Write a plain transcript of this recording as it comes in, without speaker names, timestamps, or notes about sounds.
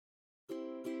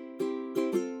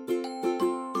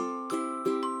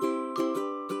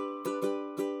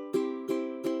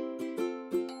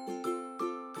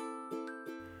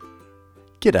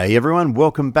G'day everyone,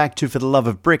 welcome back to For the Love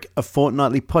of Brick, a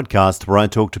fortnightly podcast where I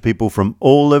talk to people from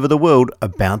all over the world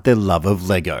about their love of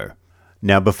Lego.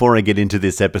 Now before I get into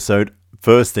this episode,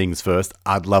 first things first,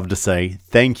 I'd love to say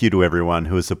thank you to everyone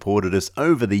who has supported us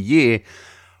over the year.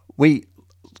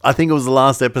 I think it was the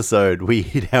last episode, we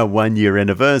hit our 1 year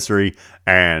anniversary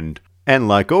and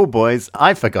like all boys,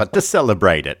 I forgot to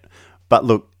celebrate it. But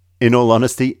look, in all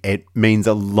honesty, it means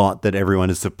a lot that everyone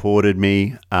has supported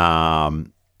me,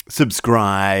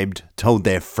 subscribed, told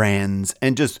their friends,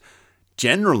 and just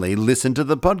generally listened to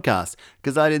the podcast,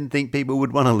 because I didn't think people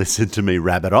would want to listen to me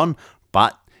rabbit on,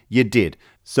 but you did.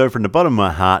 So from the bottom of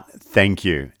my heart, thank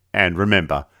you. And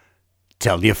remember,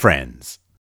 tell your friends.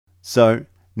 So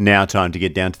now time to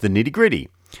get down to the nitty gritty.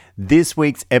 This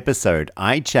week's episode,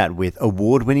 I chat with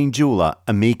award-winning jeweler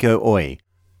Emiko Oye.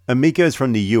 Emiko's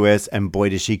from the US, and boy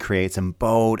does she create some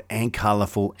bold and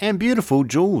colourful and beautiful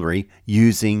jewellery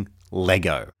using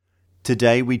Lego.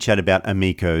 Today we chat about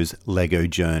Emiko's Lego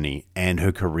journey and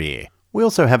her career. We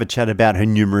also have a chat about her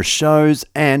numerous shows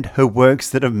and her works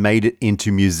that have made it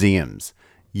into museums.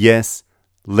 Yes,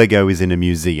 Lego is in a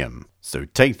museum. So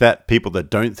take that, people that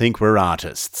don't think we're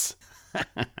artists.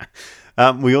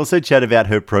 We also chat about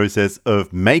her process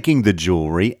of making the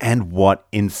jewellery and what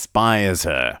inspires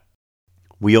her.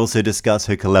 We also discuss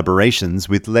her collaborations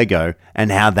with Lego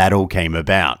and how that all came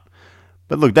about.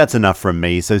 But look, that's enough from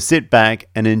me, so sit back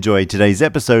and enjoy today's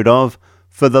episode of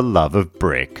For the Love of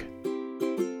Brick.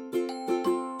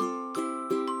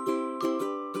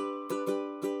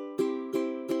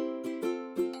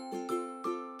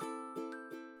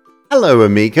 Hello,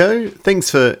 Emiko.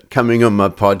 Thanks for coming on my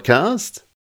podcast.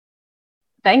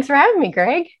 Thanks for having me,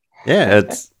 Greg. Yeah,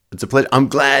 it's a pleasure. I'm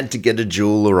glad to get a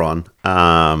jeweler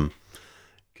on,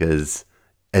 because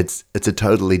it's a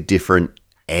totally different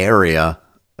area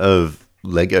of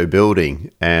Lego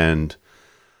building, and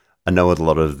I know a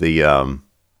lot of the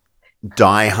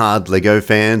die-hard Lego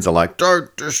fans are like,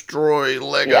 don't destroy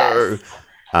Lego. Yes.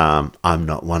 I'm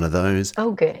not one of those.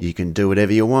 Oh, good. You can do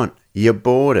whatever you want. You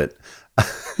bought it.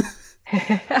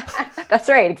 That's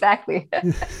right, exactly.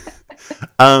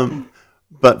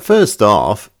 But first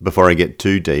off, before I get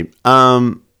too deep,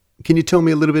 can you tell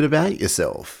me a little bit about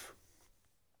yourself?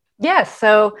 Yes,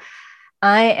 so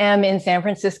I am in San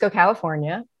Francisco,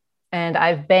 California, and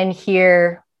I've been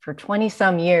here for 20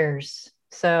 some years.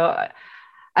 So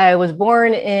I was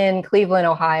born in Cleveland,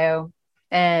 Ohio,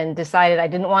 and decided I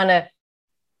didn't want to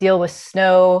deal with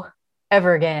snow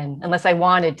ever again, unless I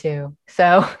wanted to.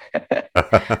 So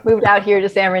moved out here to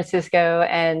San Francisco,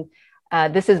 and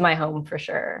this is my home for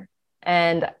sure.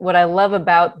 And what I love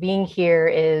about being here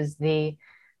is the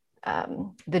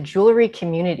jewelry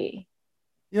community.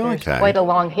 There's quite a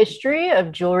long history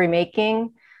of jewelry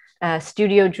making,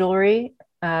 studio jewelry,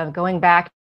 going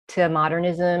back to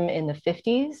modernism in the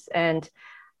 50s, and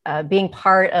being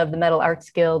part of the Metal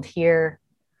Arts Guild here.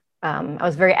 I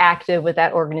was very active with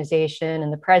that organization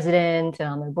and the president and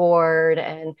on their board.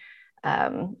 And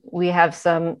we have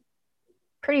some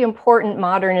pretty important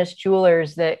modernist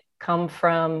jewelers that come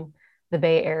from the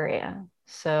Bay Area.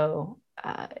 So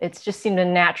it's just seemed a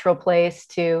natural place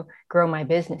to grow my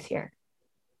business here.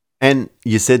 And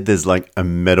you said there's like a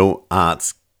Metal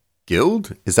Arts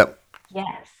Guild? Is that?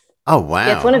 Yes. Oh, wow.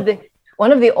 Yeah, it's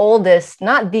one of the oldest,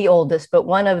 not the oldest, but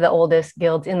one of the oldest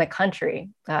guilds in the country,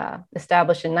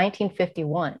 established in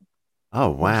 1951. Oh,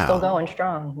 wow. Still going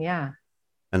strong, yeah.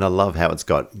 And I love how it's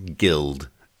got guild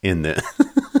in there.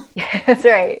 Yeah, that's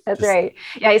right. That's right.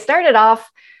 Yeah, I started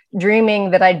off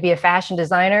dreaming that I'd be a fashion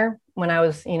designer when I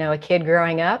was, a kid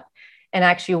growing up, and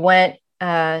actually went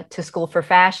to school for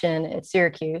fashion at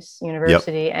Syracuse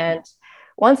University. Yep. And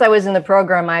once I was in the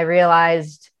program, I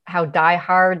realized how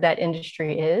diehard that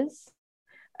industry is.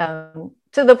 To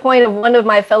the point of one of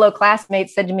my fellow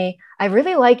classmates said to me, I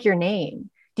really like your name.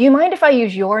 Do you mind if I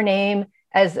use your name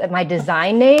as my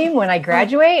design name when I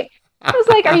graduate? I was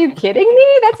like, are you kidding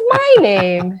me? That's my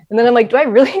name. And then I'm like, do I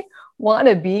really want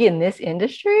to be in this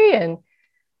industry? And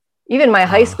even my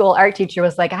high school art teacher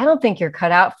was like, I don't think you're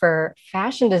cut out for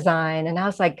fashion design. And I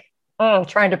was like,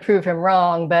 trying to prove him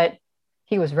wrong, but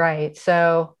he was right.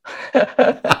 So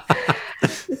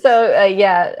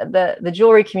the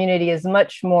jewelry community is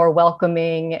much more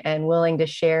welcoming and willing to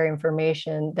share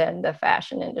information than the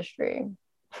fashion industry.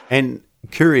 And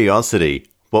curiosity,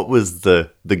 what was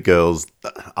the girl's,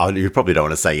 you probably don't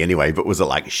want to say anyway, but was it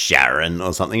like Sharon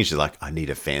or something? She's like, I need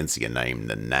a fancier name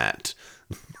than that.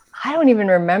 I don't even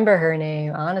remember her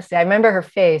name, honestly. I remember her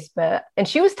face, and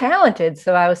she was talented.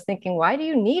 So I was thinking, why do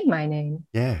you need my name?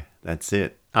 Yeah, that's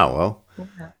it. Oh, well,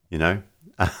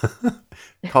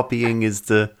 copying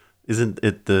isn't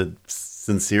it the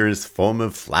sincerest form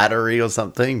of flattery or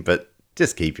something, but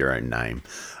just keep your own name.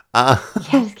 Yeah,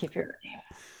 just keep your name.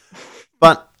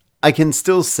 But I can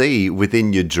still see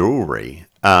within your jewelry,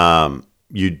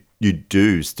 you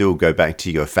do still go back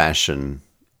to your fashion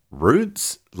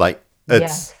roots. Like it's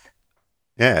Yes.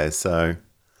 yeah, so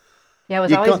Yeah, it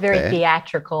was you always got very there.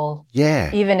 theatrical.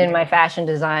 Yeah. Even in my fashion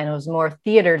design, it was more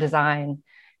theater design.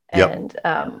 Yep. And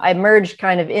I merged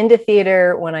kind of into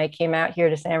theater when I came out here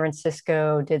to San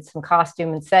Francisco, did some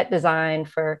costume and set design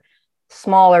for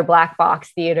smaller black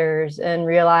box theaters, and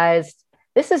realized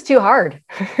this is too hard.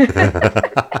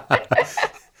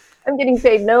 I'm getting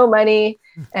paid no money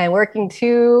and working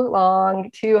too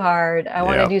long, too hard. I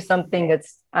want to Yep. do something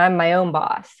I'm my own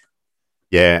boss.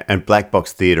 Yeah, and black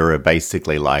box theater are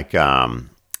basically like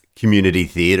community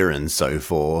theater and so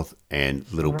forth, and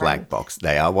little black Right. box.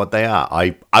 They are what they are.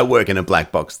 I work in a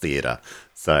black box theater,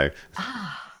 so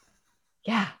Ah,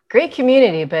 yeah, great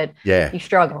community, but yeah. you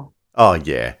struggle. Oh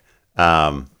yeah,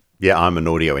 yeah. I'm an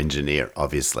audio engineer,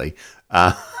 obviously,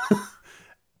 uh,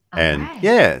 All and right.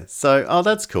 yeah. So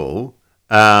that's cool.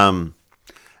 Um,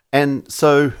 and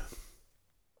so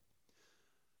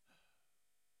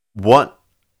what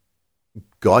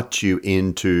got you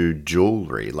into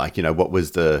jewelry? Like, what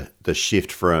was the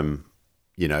shift from,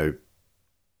 you know,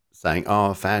 saying,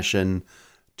 oh, fashion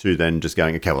to then just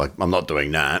going, okay, well, I'm not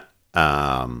doing that.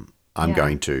 I'm Yeah.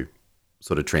 going to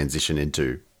sort of transition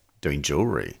into doing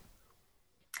jewelry.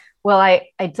 Well, I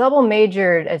double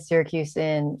majored at Syracuse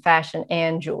in fashion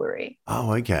and jewelry.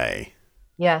 Oh, okay.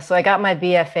 Yeah, so I got my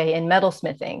BFA in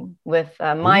metalsmithing with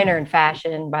a minor Ooh. in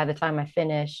fashion by the time I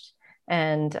finished.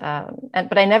 And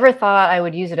but I never thought I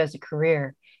would use it as a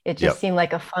career. It just Yep. seemed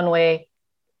like a fun way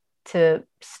to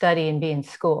study and be in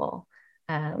school.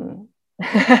 Um,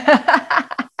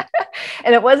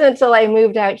 and it wasn't until I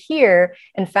moved out here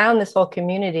and found this whole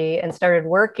community and started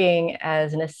working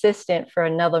as an assistant for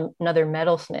another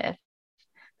metalsmith,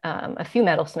 a few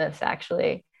metalsmiths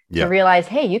actually, to Yep. realize,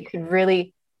 hey, you could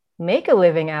really make a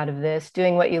living out of this,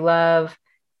 doing what you love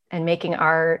and making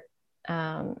art.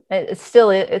 It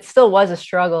still was a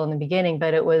struggle in the beginning,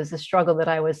 but it was a struggle that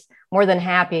I was more than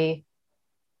happy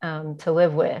to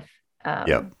live with. Yep.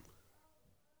 Um,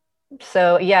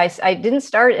 so yeah, I didn't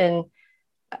start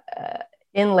uh,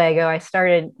 in Lego. I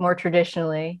started more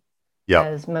traditionally, Yep.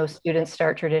 as most students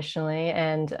start traditionally,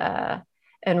 and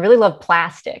really love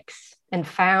plastics and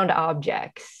found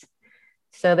objects.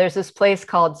 So there's this place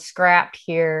called Scrap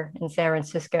here in San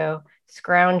Francisco,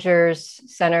 Scroungers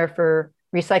Center for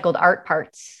Recycled Art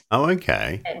Parts. Oh,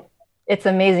 okay. And it's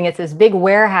amazing. It's this big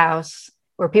warehouse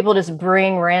where people just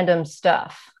bring random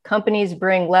stuff. Companies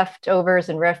bring leftovers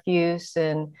and refuse,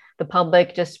 and the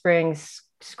public just brings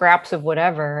scraps of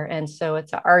whatever. And so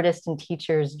it's an artist and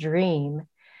teacher's dream.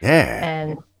 Yeah.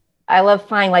 And I love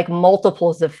finding like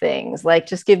multiples of things. Like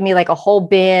just give me like a whole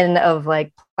bin of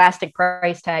like plastic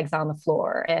price tags on the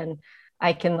floor, and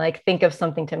I can like think of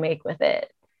something to make with it.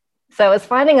 So I was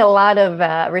finding a lot of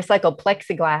recycled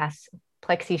plexiglass,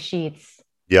 plexi sheets,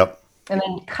 Yep. and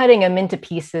then cutting them into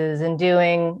pieces and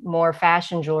doing more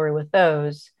fashion jewelry with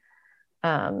those.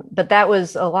 But that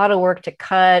was a lot of work to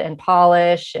cut and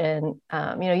polish, and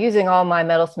using all my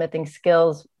metalsmithing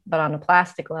skills, but on a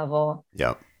plastic level.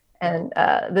 Yep. And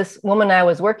this woman I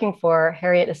was working for,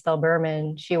 Harriet Estelle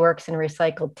Berman, she works in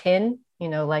recycled tin,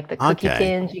 like the cookie Okay.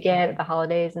 tins you get at the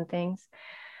holidays and things.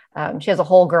 She has a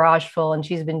whole garage full, and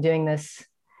she's been doing this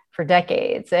for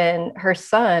decades. And her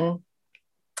son,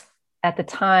 at the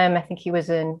time, I think he was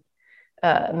in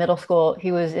middle school,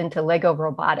 he was into Lego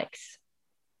robotics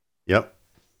Yep.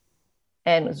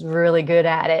 and was really good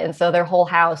at it. And so their whole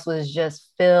house was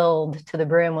just filled to the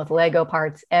brim with Lego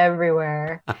parts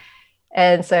everywhere.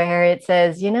 And so Harriet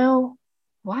says,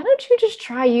 why don't you just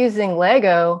try using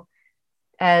Lego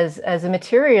as a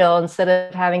material instead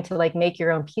of having to like make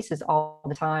your own pieces all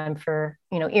the time for,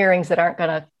 earrings that aren't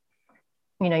gonna,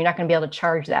 you're not gonna be able to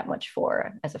charge that much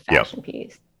for as a Yep. fashion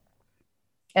piece.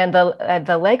 And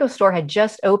the Lego store had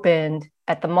just opened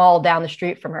at the mall down the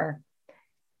street from her.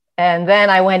 And then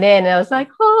I went in and I was like,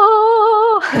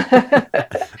 oh,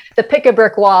 the pick a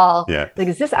brick wall. Yeah. Like,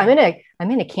 is this, I'm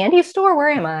in a candy store? Where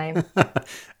am I?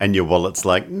 And your wallet's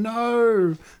like,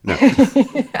 no. No.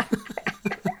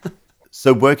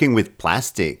 So working with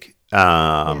plastic,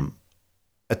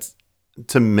 it's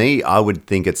to me, I would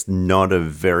think it's not a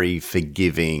very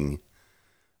forgiving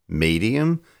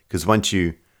medium, because once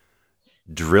you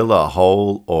drill a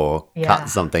hole or cut Yeah,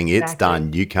 something, it's exactly.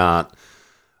 done. You can't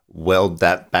weld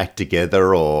that back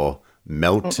together or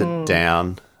melt it Mm-mm,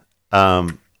 down.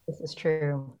 Um, this is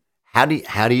true. how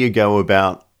do you go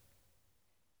about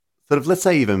sort of, let's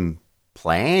say, even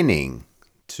planning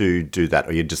to do that,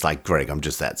 or you're just like, Greg, I'm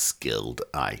just that skilled.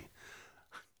 I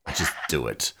just do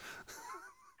it.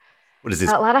 What is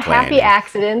this? A lot of planning? happy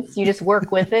accidents. You just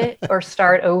work with it or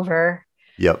start over.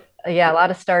 Yep. Yeah, a lot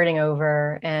of starting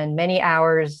over and many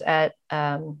hours at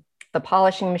the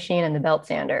polishing machine and the belt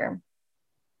sander.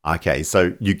 Okay,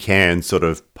 so you can sort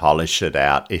of polish it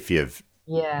out if you've.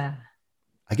 Yeah,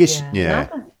 I guess, yeah. yeah.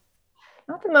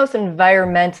 Not the most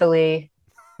environmentally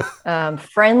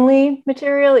friendly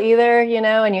material either,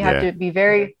 and you have Yeah. to be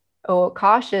very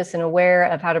cautious and aware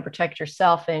of how to protect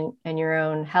yourself and your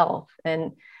own health.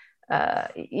 And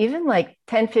even like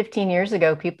 10, 15 years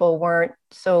ago, people weren't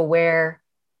so aware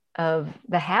of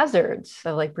the hazards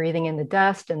of like breathing in the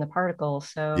dust and the particles.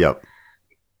 So Yep.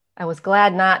 I was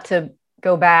glad not to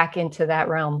go back into that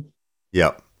realm.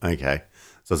 Yep. Okay.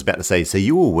 So I was about to say, so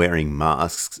you were wearing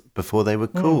masks before they were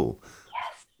cool.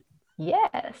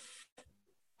 Yes.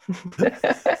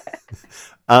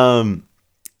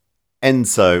 And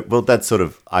so, well, that's sort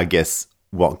of, I guess,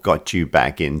 what got you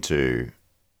back into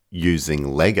using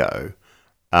Lego.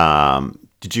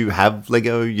 Did you have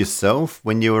Lego yourself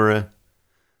when you were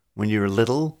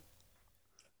little?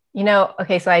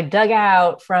 Okay, so I dug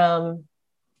out from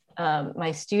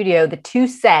my studio the two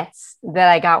sets that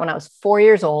I got when I was 4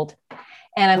 years old,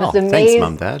 and I was amazed. Thanks,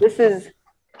 Mum, Dad. This is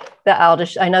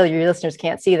I know your listeners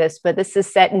can't see this, but this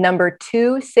is set number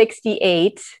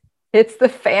 268. It's the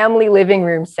family living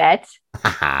room set.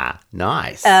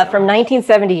 Nice. From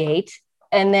 1978.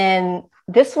 And then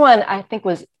this one I think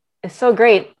is so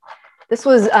great. This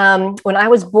was when I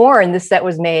was born, this set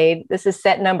was made. This is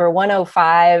set number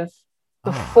 105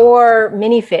 before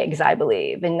minifigs, I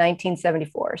believe, in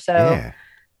 1974. So yeah.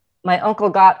 My uncle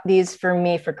got these for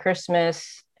me for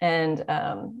Christmas. And,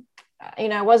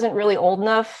 I wasn't really old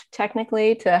enough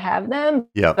technically to have them,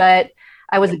 Yep. but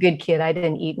I was a good kid. I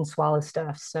didn't eat and swallow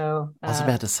stuff. So I was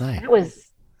about to say. that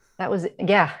was,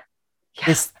 yeah.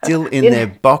 They're still in their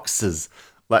boxes.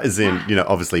 Like, as in,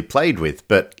 obviously played with,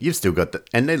 but you've still got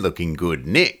and they're looking good,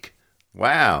 Nick.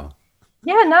 Wow.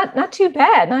 Yeah, not too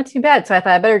bad. Not too bad. So I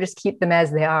thought I better just keep them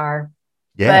as they are.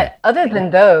 Yeah. But other than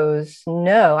those,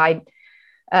 no, I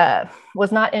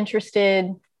was not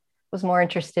interested, was more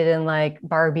interested in like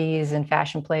Barbies and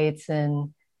fashion plates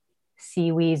and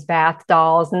Seawees, bath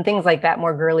dolls and things like that,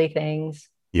 more girly things.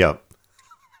 Yep.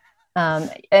 And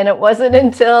it wasn't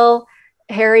until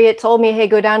Harriet told me, hey,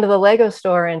 go down to the Lego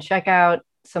store and check out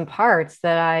some parts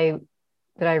that I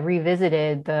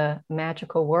revisited the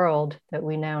magical world that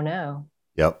we now know.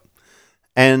 Yep.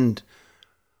 And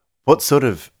what sort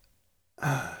of,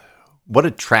 what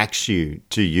attracts you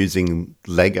to using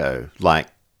Lego? Like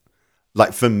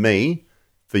for me,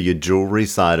 for your jewelry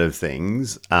side of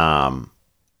things, one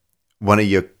of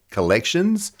your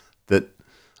collections that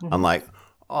I'm like,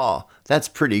 oh, that's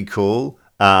pretty cool.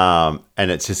 And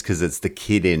it's just because it's the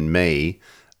kid in me.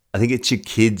 I think it's your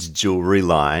kids' jewelry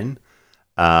line.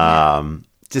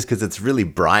 Just because it's really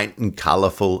bright and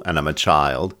colorful, and I'm a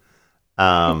child.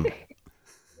 Aren't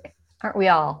we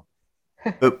all?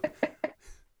 But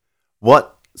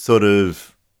what sort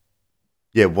of,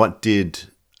 what did,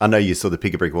 I know you saw the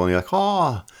Pick a Brick Wall and you're like,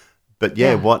 oh, but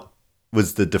what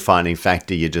was the defining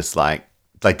factor? You're just like,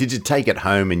 did you take it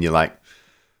home and you're like,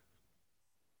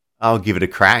 I'll give it a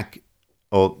crack?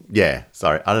 Or,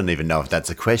 sorry, I don't even know if that's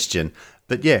a question,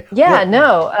 but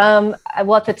no.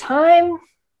 Well, at the time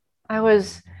I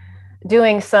was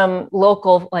doing some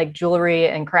local like jewelry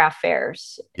and craft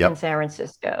fairs in San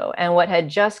Francisco. And what had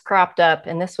just cropped up,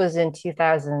 and this was in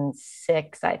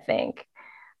 2006, I think,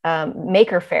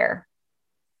 Maker Faire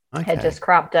had just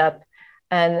cropped up.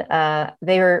 And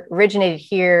they were originated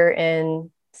here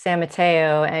in San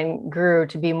Mateo and grew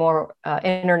to be more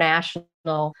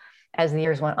international as the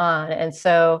years went on. And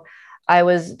so I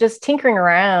was just tinkering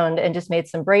around and just made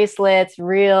some bracelets,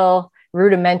 real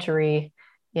rudimentary,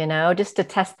 just to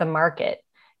test the market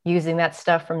using that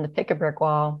stuff from the Pick a Brick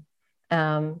Wall.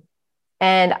 And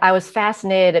I was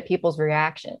fascinated at people's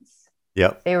reactions.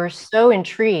 Yep. They were so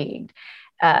intrigued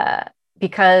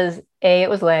because it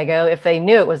was Lego, if they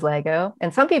knew it was Lego,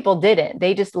 and some people didn't.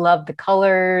 They just loved the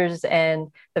colors and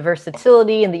the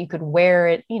versatility and that you could wear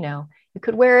it, you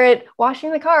could wear it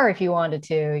washing the car if you wanted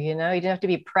to, you didn't have to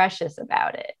be precious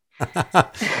about it.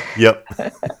 Yep.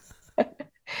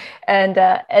 And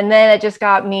then it just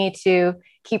got me to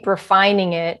keep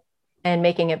refining it and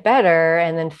making it better.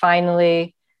 And then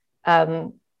finally, there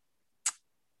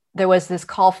was this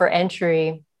call for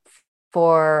entry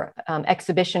for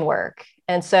exhibition work.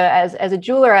 And so as a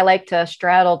jeweler, I like to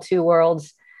straddle two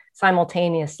worlds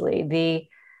simultaneously. The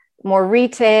more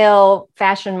retail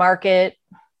fashion market,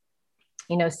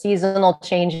 seasonal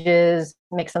changes,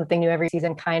 make something new every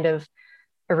season kind of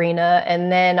arena.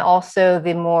 And then also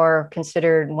the more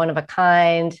considered one of a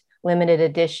kind, limited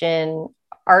edition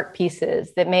art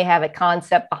pieces that may have a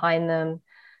concept behind them.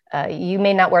 You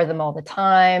may not wear them all the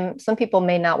time. Some people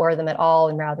may not wear them at all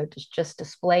and rather just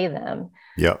display them.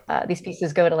 Yeah. These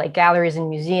pieces go to like galleries and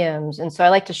museums. And so I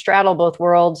like to straddle both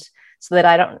worlds so that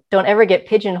I don't ever get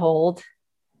pigeonholed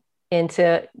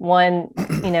into one,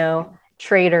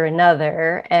 trade or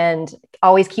another, and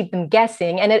always keep them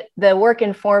guessing. And the work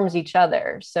informs each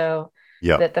other. So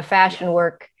that the fashion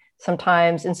work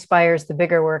sometimes inspires the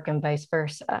bigger work and vice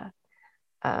versa.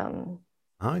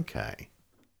 Okay.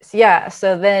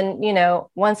 So then,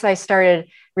 once I started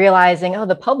realizing,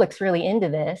 the public's really into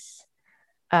this,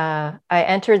 I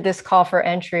entered this call for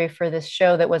entry for this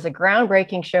show that was a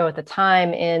groundbreaking show at the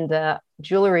time in the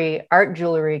art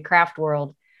jewelry craft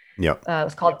world. Yeah. It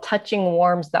was called Touching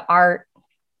Warms the Art.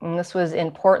 And this was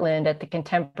in Portland at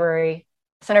the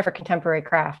Center for Contemporary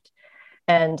Craft.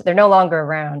 And they're no longer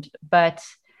around. But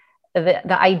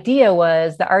the idea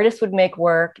was the artist would make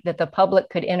work that the public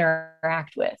could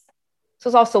interact with. This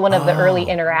was also one of the early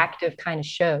interactive kind of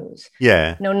shows.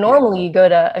 Yeah. Normally you go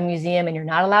to a museum and you're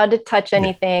not allowed to touch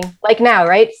anything, like now,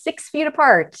 right? 6 feet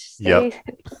apart, keep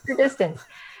your distance.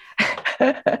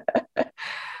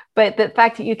 But the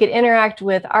fact that you could interact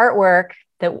with artwork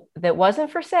that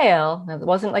wasn't for sale, it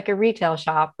wasn't like a retail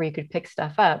shop where you could pick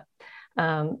stuff up,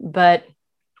 but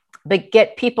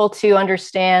get people to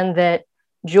understand that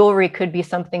jewelry could be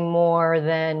something more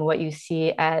than what you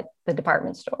see at the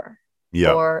department store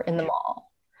or in the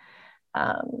mall.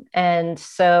 And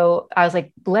so I was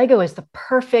like, Lego is the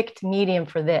perfect medium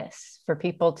for this, for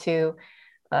people to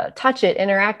touch it,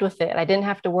 interact with it. I didn't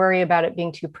have to worry about it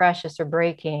being too precious or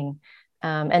breaking.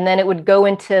 And then it would go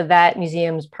into that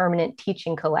museum's permanent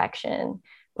teaching collection,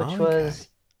 which was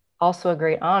also a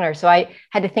great honor. So I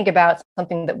had to think about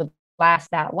something that would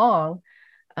last that long.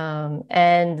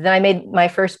 And then I made my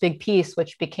first big piece,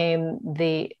 which became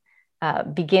the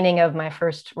beginning of my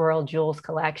first Royal Jewels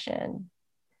collection.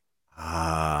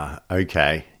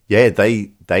 Okay. Yeah,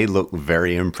 they look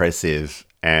very impressive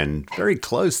and very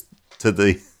close to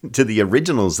the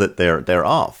originals that they're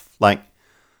off. Like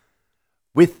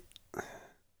with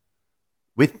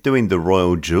doing the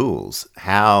Royal Jewels,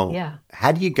 how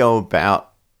do you go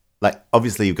about, like,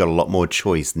 obviously you've got a lot more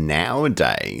choice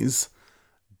nowadays,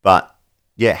 but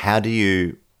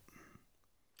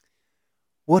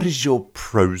what is your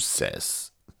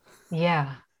process?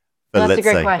 Yeah. Well, that's a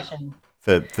great question.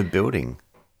 For building.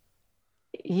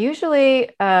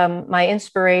 Usually my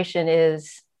inspiration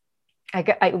is,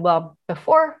 before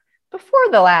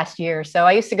the last year or so,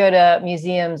 I used to go to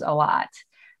museums a lot.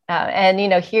 And,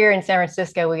 here in San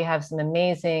Francisco, we have some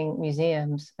amazing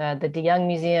museums. The De Young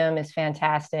Museum is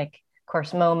fantastic. Of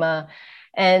course, MoMA.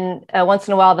 And once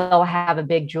in a while, they'll have a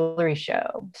big jewelry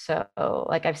show. So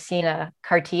like I've seen a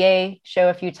Cartier show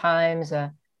a few times,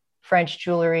 French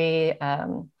jewelry,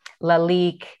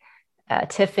 Lalique,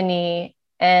 Tiffany.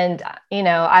 And,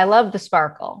 I love the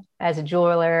sparkle. As a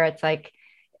jeweler, it's like,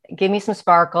 give me some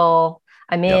sparkle.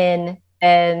 I'm in.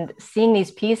 And seeing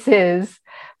these pieces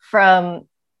from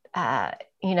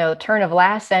turn of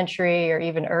last century or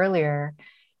even earlier,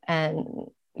 and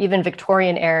even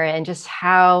Victorian era, and just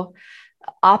how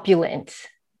opulent,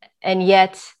 and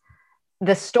yet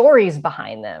the stories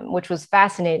behind them, which was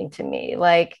fascinating to me,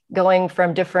 like going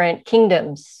from different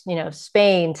kingdoms,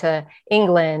 Spain to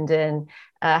England, and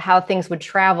how things would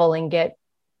travel and get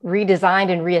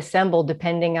redesigned and reassembled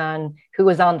depending on who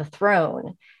was on the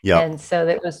throne. And so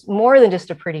it was more than just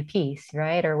a pretty piece,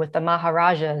 right? Or with the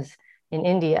Maharajas in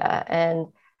India. And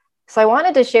so I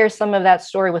wanted to share some of that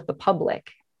story with the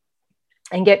public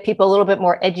and get people a little bit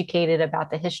more educated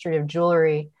about the history of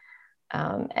jewelry.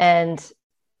 And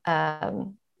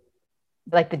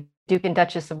like the Duke and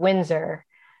Duchess of Windsor,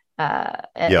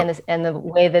 and the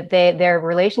way that their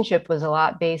relationship was a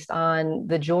lot based on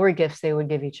the jewelry gifts they would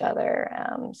give each other.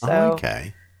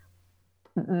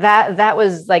 That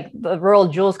was like the Royal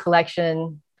Jewels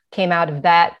collection came out of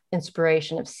that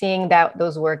inspiration of seeing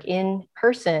those work in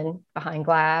person behind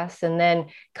glass, and then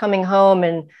coming home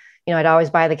and, I'd always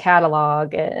buy the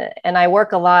catalog, and I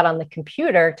work a lot on the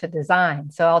computer to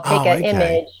design. So I'll take an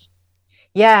image,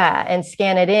 and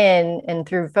scan it in, and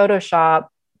through Photoshop,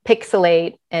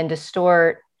 pixelate and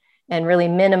distort and really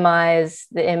minimize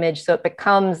the image so it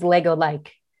becomes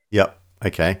Lego-like. Yep.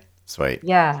 Okay. Sweet.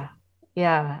 Yeah.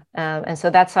 And so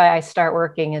that's how I start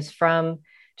working, is from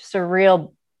just a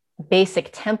real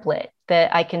basic template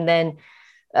that I can then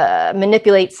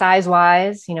manipulate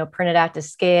size-wise, print it out to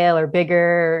scale or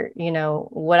bigger,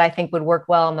 what I think would work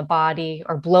well on the body,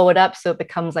 or blow it up so it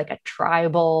becomes like a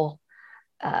tribal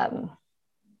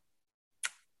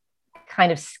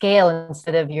kind of scale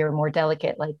instead of your more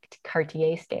delicate like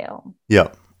Cartier scale.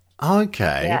 Yep.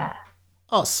 Okay. Yeah.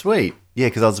 Oh, sweet. Yeah,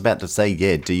 because I was about to say,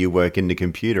 yeah, do you work in the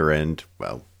computer? And,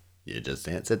 well, you just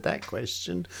answered that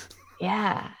question.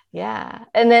 Yeah. Yeah.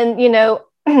 And then, you know,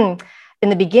 in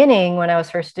the beginning, when I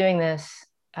was first doing this,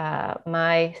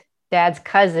 my dad's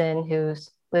cousin who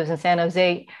lives in San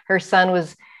Jose, her son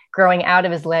was growing out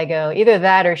of his Lego. Either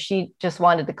that or she just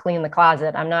wanted to clean the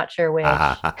closet. I'm not sure which.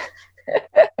 Ah,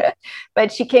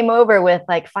 But she came over with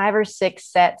like 5 or 6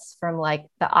 sets from like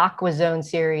the Aqua Zone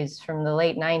series from the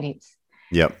late 90s.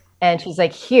 yep. And she's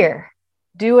like, here,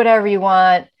 do whatever you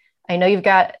want. I know you've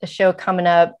got a show coming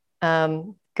up.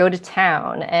 Go to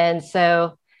town. And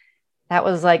so that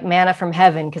was like manna from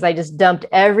heaven because I just dumped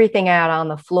everything out on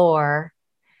the floor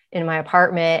in my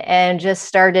apartment and just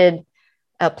started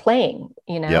playing,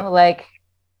 you know, Yep. like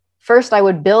first I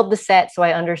would build the set so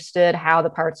I understood how the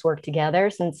parts work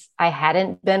together since I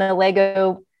hadn't been a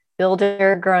Lego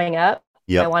builder growing up.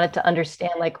 I Yep. wanted to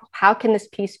understand like how can this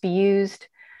piece be used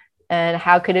and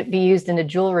how could it be used in a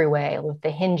jewelry way with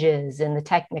the hinges and the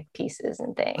Technic pieces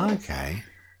and things. Okay.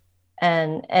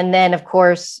 And then of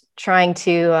course trying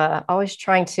to always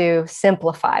trying to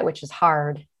simplify, which is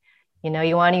hard. You know,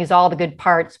 you want to use all the good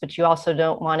parts, but you also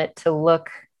don't want it to look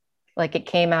like it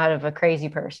came out of a crazy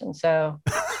person. So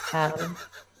um,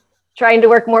 trying to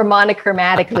work more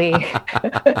monochromatically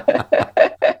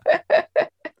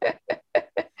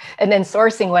and then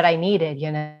sourcing what I needed,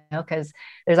 you know, because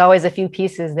there's always a few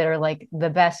pieces that are like the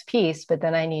best piece, but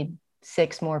then I need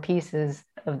 6 more pieces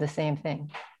of the same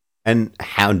thing. And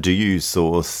how do you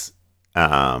source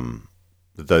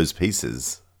those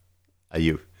pieces? Are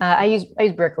I use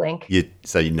Bricklink.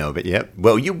 so you know about, yeah?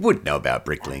 Well, you would know about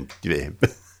Bricklink. Yeah.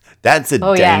 That's a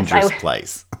Oh yes, dangerous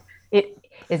place. it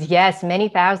is yes, many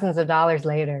thousands of dollars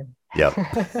later. Yep.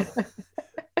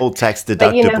 All tax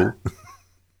But you know, deductible.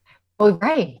 oh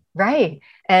right,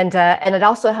 and it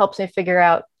also helps me figure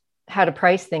out how to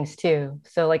price things too.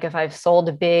 So like if I've sold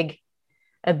a big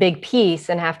piece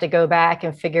and have to go back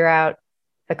and figure out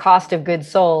the cost of goods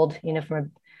sold, you know, from a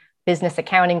business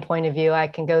accounting point of view, I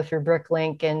can go through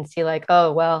Bricklink and see like,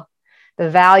 oh, well, the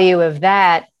value of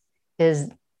that is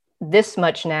this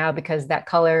much now because that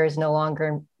color is no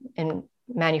longer in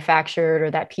manufactured or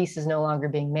that piece is no longer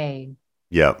being made.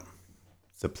 Yep.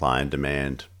 Supply and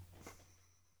demand.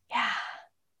 Yeah,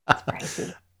 it's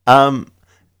pricey. Um,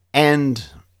 and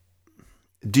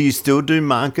do you still do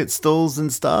market stalls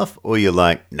and stuff? Or you're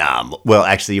like, nah, well,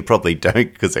 actually, you probably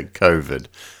don't because of COVID.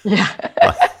 Yeah,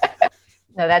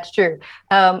 no, that's true.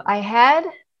 I had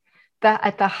that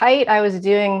at the height, I was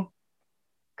doing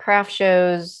craft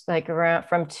shows like around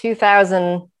from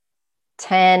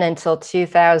 2010 until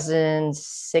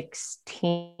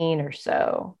 2016 or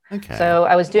so. Okay. So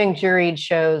I was doing juried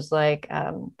shows like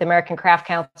the American Craft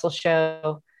Council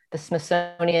show, the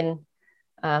Smithsonian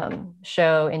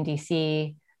show in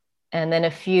DC, and then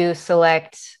a few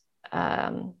select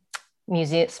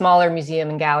smaller museum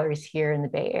and galleries here in the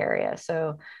Bay Area.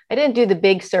 So I didn't do the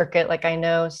big circuit like I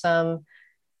know some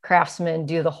craftsmen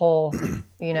do the whole,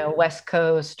 you know, West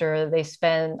Coast or they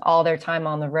spend all their time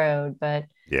on the road. But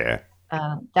Yeah.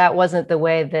 that wasn't the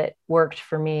way that worked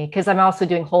for me because I'm also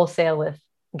doing wholesale with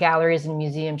galleries and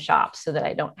museum shops so that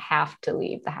I don't have to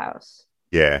leave the house.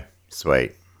 Yeah.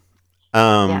 Sweet.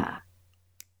 Um, Yeah.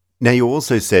 Now, you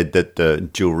also said that the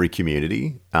jewelry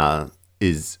community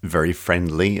is very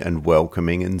friendly and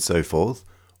welcoming and so forth.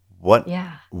 What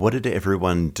Yeah. what did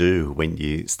everyone do when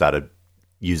you started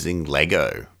using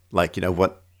Lego? Like,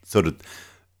 what sort of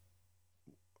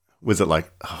was it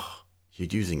like, oh, you're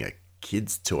using a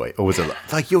kid's toy? Or was it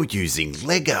like you're using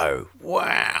Lego?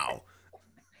 Wow.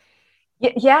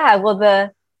 Yeah. Well,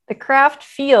 the craft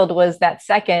field was that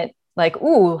second, like,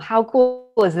 ooh, how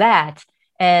cool is that?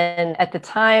 And at the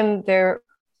time, there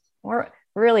weren't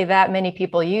really that many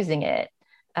people using it.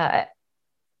 Uh,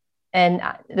 and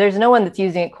there's no one that's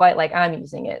using it quite like I'm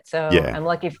using it. So Yeah. I'm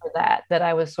lucky for that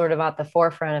I was sort of at the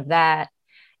forefront of that.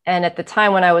 And at the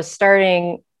time when I was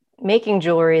starting making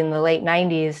jewelry in the late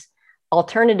 90s,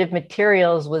 alternative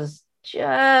materials was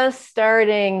just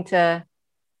starting to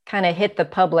kind of hit the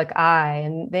public eye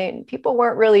and people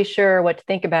weren't really sure what to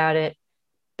think about it.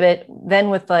 But then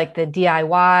with like the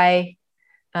DIY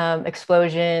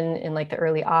explosion in like the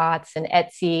early aughts and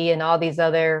Etsy and all these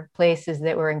other places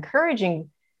that were encouraging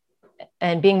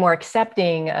and being more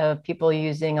accepting of people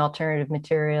using alternative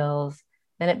materials,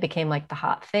 then it became like the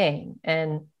hot thing.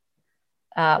 And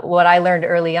what I learned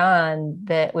early on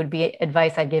that would be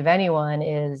advice I'd give anyone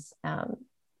is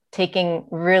taking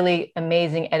really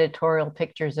amazing editorial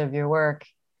pictures of your work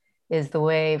is the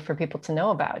way for people to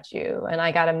know about you. And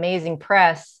I got amazing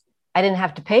press I didn't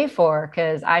have to pay for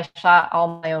because I shot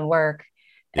all my own work,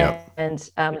 Yep. and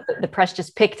the press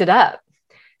just picked it up.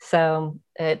 So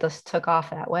it just took off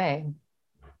that way.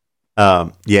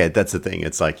 Yeah, that's the thing.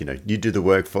 It's like, you do the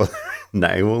work for them,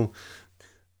 they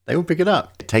will pick it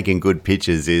up. Taking good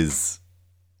pictures is,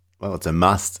 well, it's a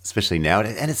must, especially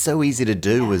nowadays. And it's so easy to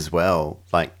do as well.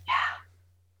 Like,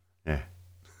 yeah.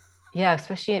 Yeah,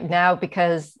 especially now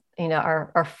because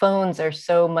our phones are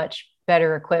so much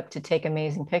better equipped to take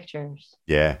amazing pictures.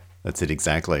 Yeah, that's it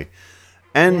exactly.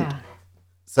 And Yeah.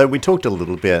 so we talked a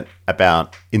little bit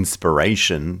about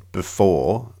inspiration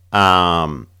before,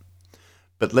 but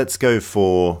let's go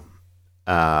for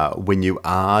when you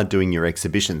are doing your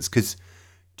exhibitions. Because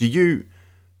do you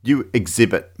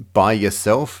exhibit by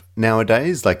yourself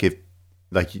nowadays?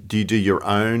 Do you do your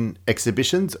own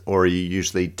exhibitions, or are you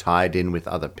usually tied in with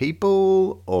other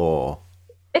people, or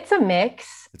It's a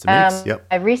mix. it's a mix? Yep.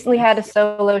 I recently had a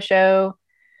solo show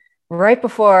right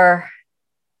before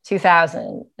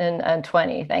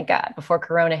 2020, thank God, before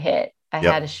Corona hit. I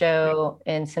had a Yep. show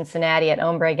in Cincinnati at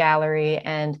Ombre Gallery,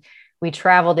 and we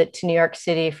traveled it to New York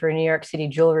City for New York City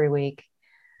Jewelry Week,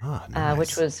 Oh, which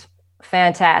nice. was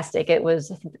fantastic. It was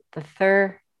the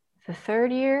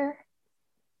third year,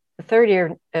 the third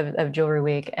year of Jewelry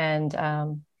Week,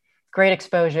 and great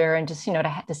exposure. And just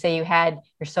to say you had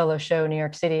your solo show in New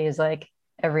York City is like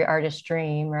every artist's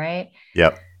dream, right?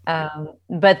 Yep.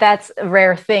 But that's a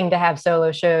rare thing to have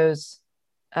solo shows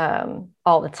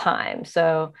all the time.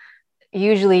 So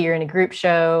usually you're in a group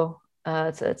show.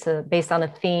 It's based on a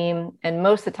theme, and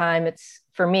most of the time, it's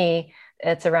for me,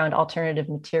 it's around alternative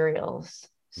materials.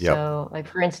 Yep. So, like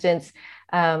for instance,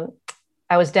 um,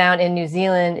 I was down in New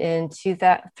Zealand in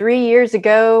 3 years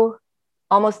ago,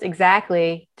 almost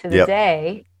exactly to the Yep.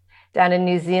 day, down in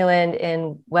New Zealand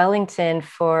in Wellington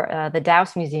for the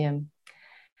Dowse Museum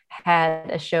had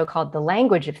a show called The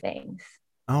Language of Things.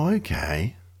 Oh,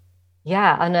 okay.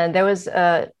 Yeah, and then there was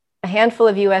a handful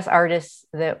of US artists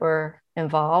that were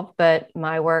involved, but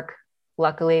my work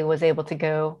luckily was able to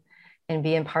go and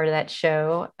be in part of that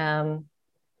show.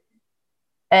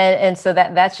 And so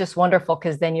that's just wonderful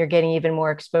because then you're getting even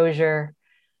more exposure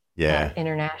Yeah.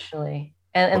 internationally.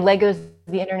 And Well, Lego's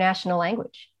the international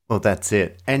language. well, that's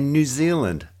it. And New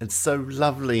Zealand. It's so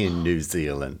lovely in New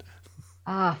Zealand.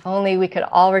 Ah, if only we could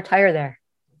all retire there.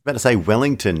 About to say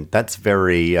Wellington. That's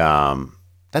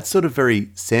sort of very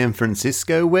San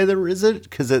Francisco weather, is it?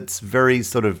 Because it's very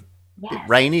sort of bit Yes.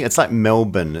 rainy. It's like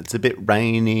Melbourne. It's a bit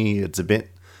rainy. It's a bit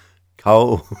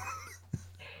cold.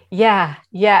 Yeah,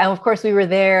 yeah, and of course we were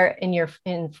there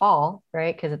in fall,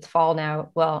 right? Because it's fall now.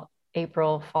 Well,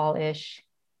 April, fall-ish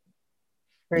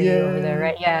for you over there, Yeah.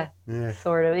 right? Yeah, Yeah.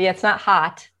 sort of. Yeah, it's not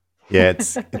hot. Yeah.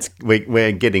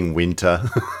 We're getting winter.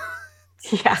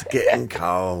 Yeah. It's getting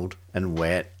cold and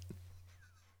wet.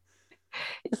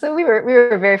 So we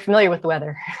were very familiar with the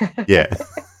weather. Yeah.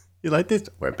 You like this?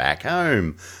 We're back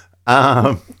home.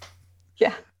 Um,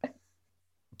 Yeah.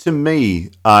 to me,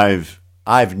 I've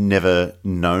never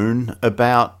known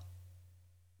about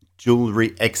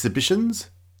jewelry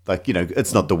exhibitions. Like,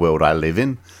 it's not the world I live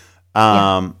in.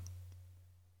 Yeah. Um,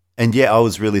 and yeah, I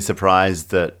was really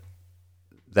surprised that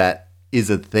that is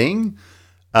a thing.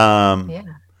 Um, Yeah.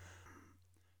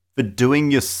 for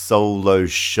doing your solo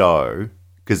show,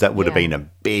 because that would have Yeah. been a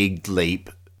big leap.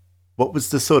 What was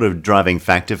the sort of driving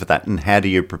factor for that, and how do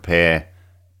you prepare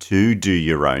to do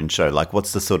your own show? Like,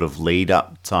 what's the sort of lead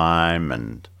up time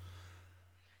and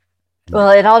Well,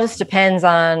 it all just depends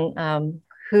on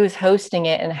who's hosting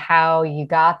it and how you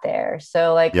got there.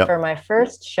 So, like yep, for my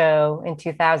first show in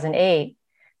 2008,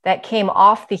 that came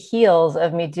off the heels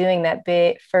of me doing that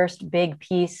first big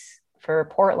piece for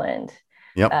Portland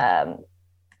yep, um,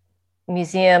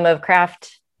 Museum of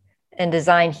Craft and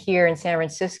Design here in San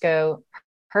Francisco.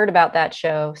 Heard about that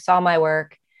show, saw my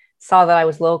work, saw that I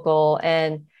was local,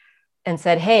 and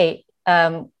said, "Hey,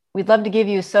 we'd love to give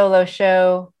you a solo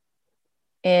show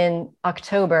in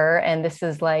October, and this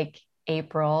is like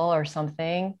April or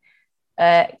something.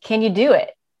 Can you do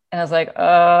it?" And I was like,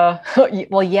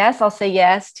 well, yes, I'll say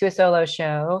yes to a solo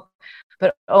show,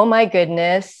 but oh my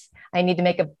goodness, I need to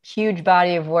make a huge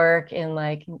body of work in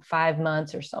like 5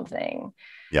 months or something.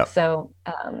 yep. So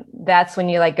that's when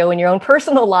you like go in your own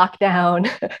personal lockdown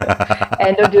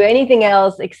and don't do anything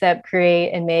else except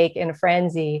create and make in a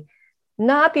frenzy.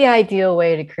 Not the ideal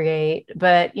way to create,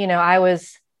 but I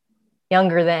was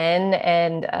younger then,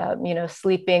 and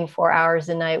sleeping 4 hours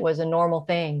a night was a normal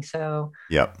thing. So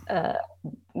Yep. I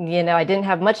didn't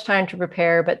have much time to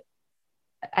prepare, but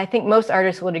I think most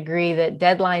artists would agree that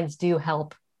deadlines do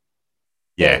help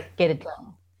Yeah. get it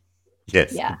done.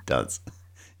 Yes, Yeah. it does.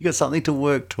 You got something to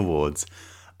work towards.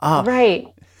 Ah, Right.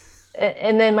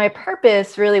 And then my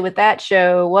purpose really with that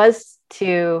show was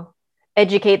to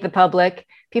educate the public.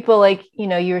 People like,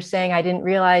 you were saying, I didn't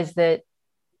realize that,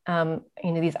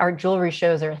 these art jewelry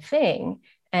shows are a thing.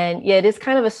 And yeah, it is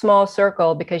kind of a small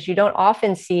circle because you don't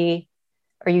often see,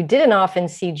 or you didn't often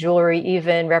see jewelry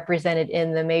even represented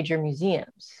in the major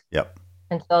museums. Yep.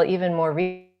 Until even more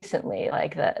recently,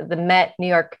 like the New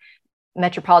York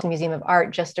Metropolitan Museum of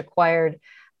Art just acquired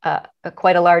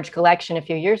quite a large collection a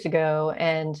few years ago,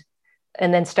 and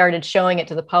then started showing it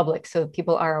to the public, so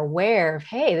people are aware of,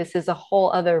 hey, this is a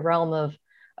whole other realm of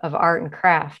art and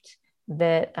craft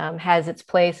that has its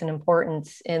place and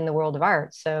importance in the world of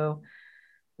art. So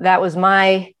that was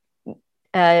my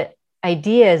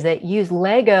idea, is that use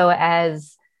Lego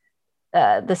as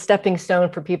the stepping stone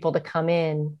for people to come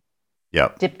in,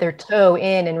 dip their toe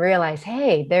in and realize,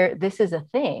 hey, this is a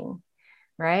thing,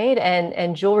 right?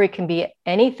 And jewelry can be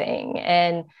anything,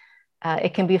 and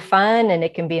it can be fun and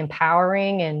it can be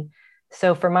empowering. And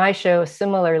so for my show,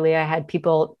 similarly, I had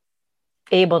people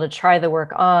able to try the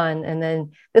work on. And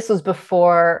then this was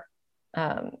before,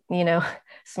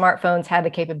 smartphones had the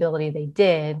capability they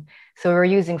did. So we were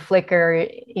using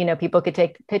Flickr. People could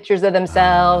take pictures of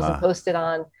themselves and post it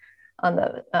on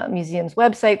the museum's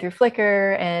website through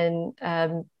Flickr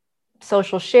and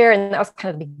social share. And that was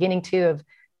kind of the beginning too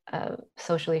of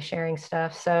socially sharing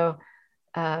stuff. So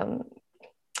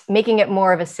making it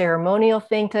more of a ceremonial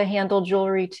thing to handle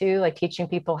jewelry too, like teaching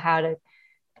people how to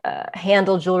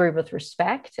handle jewelry with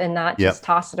respect and not just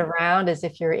toss it around as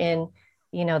if you're in,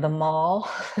 the mall.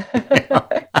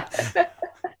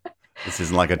 This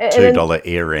isn't like a $2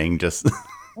 earring, just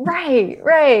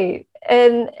right.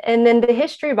 And then the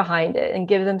history behind it, and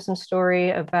give them some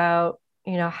story about,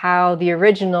 how the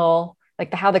original,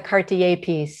 like how the Cartier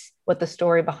piece, what the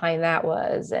story behind that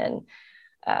was, and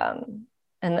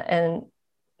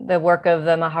the work of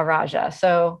the Maharaja.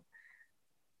 So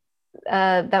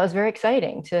that was very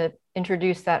exciting to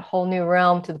introduce that whole new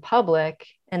realm to the public,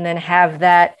 and then have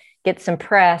that get some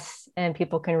press and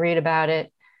people can read about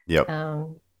it. Yep.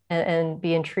 And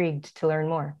be intrigued to learn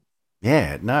more.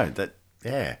 Yeah, no,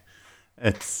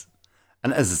 it's,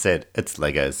 and as I said, it's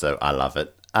Lego, so I love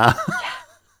it.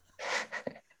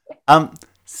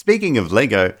 Speaking of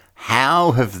Lego,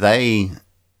 how have they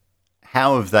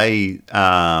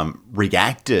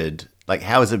reacted? Like,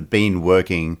 how has it been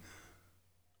working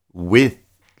with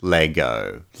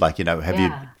Lego? Like, have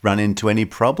you run into any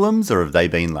problems, or have they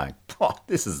been like, oh,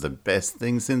 this is the best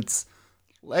thing since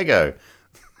Lego?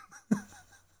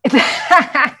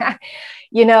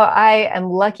 I am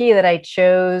lucky that I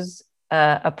chose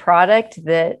a product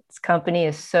that's company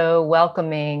is so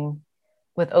welcoming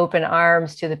with open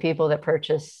arms to the people that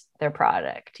purchase their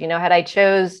product. Had I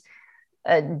chose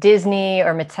Disney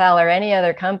or Mattel or any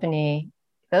other company,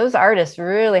 those artists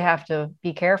really have to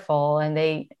be careful, and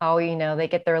they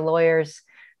get their lawyers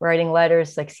writing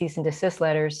letters, like cease and desist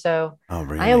letters. So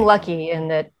really? I am lucky in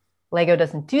that Lego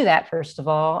doesn't do that, first of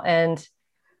all, and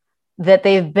that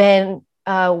they've been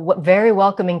very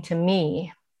welcoming to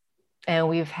me. And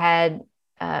we've had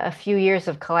a few years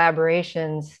of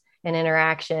collaborations and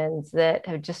interactions that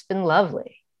have just been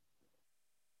lovely.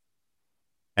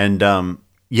 And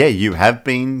you have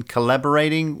been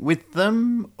collaborating with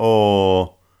them,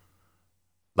 or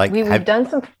like we've done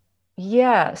some.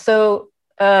 Yeah. So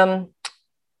are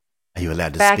you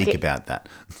allowed to speak about that?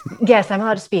 Yes, I'm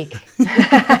allowed to speak.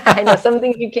 I know some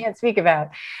things you can't speak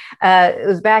about. It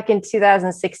was back in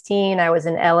 2016. I was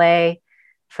in LA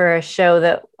for a show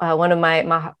that one of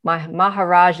my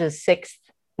Maharaja's 6th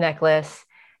necklace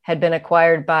had been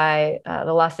acquired by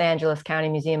the Los Angeles County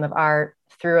Museum of Art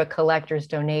through a collector's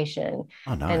donation.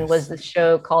 Oh, nice. And was the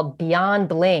show called Beyond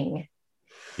Bling.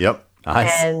 Yep.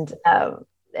 Nice.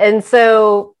 And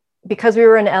so because we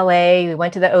were in LA, we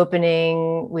went to the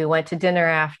opening, we went to dinner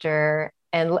after,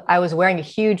 and I was wearing a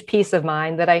huge piece of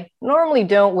mine that I normally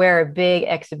don't wear a big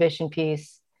exhibition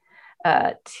piece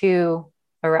to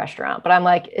a restaurant, but I'm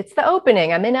like, it's the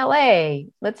opening, I'm in LA,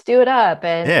 let's do it up.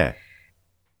 And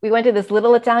we went to this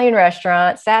little Italian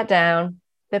restaurant, sat down.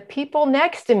 The people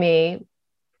next to me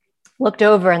looked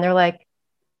over and they're like,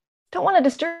 don't want to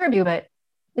disturb you, but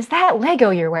is that Lego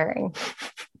you're wearing?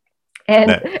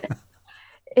 And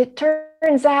it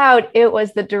turns out it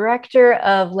was the director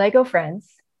of Lego Friends.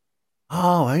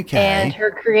 Oh, okay. And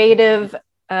her creative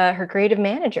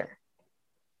manager.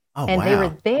 Oh, and wow. They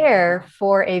were there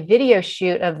for a video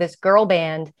shoot of this girl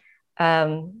band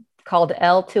called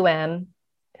L2M,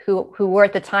 who were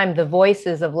at the time the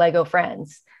voices of Lego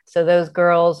Friends. So those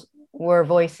girls were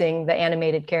voicing the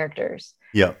animated characters.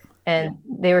 Yep. And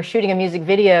they were shooting a music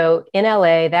video in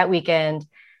LA that weekend.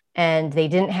 and they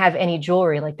didn't have any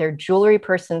jewelry. Like their jewelry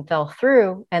person fell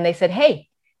through, and they said, "Hey,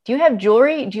 do you have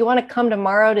jewelry? Do you want to come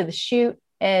tomorrow to the shoot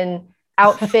and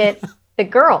outfit the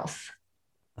girls?"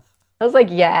 I was like,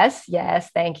 "Yes, yes,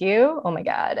 thank you." Oh my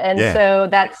God. And Yeah. so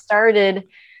that started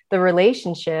the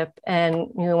relationship. And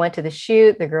we went to the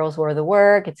shoot. The girls wore the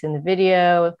work. It's in the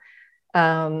video.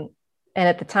 Um, and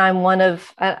at the time,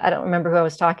 I don't remember who I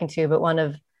was talking to, but one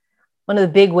of the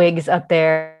big wigs up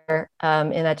there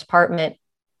in that department,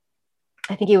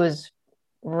 I think he was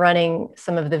running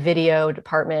some of the video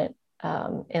department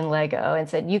in Lego, and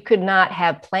said, "You could not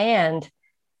have planned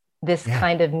this Yeah.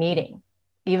 kind of meeting.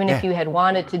 Even Yeah. if you had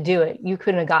wanted to do it, you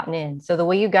couldn't have gotten in. So the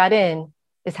way you got in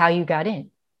is how you got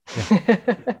in."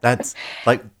 Yeah. That's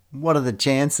like, what are the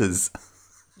chances?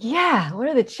 Yeah, what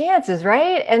are the chances,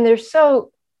 right? And they're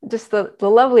so just the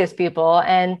loveliest people.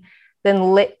 And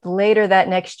then later that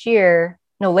next year,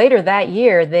 no, later that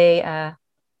year, they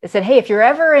said, "Hey, if you're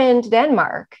ever in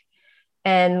Denmark,"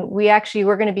 and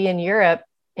we're going to be in Europe,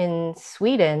 in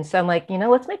Sweden. So I'm like,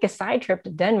 let's make a side trip to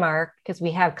Denmark because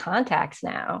we have contacts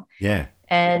now. Yeah.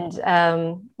 And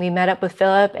we met up with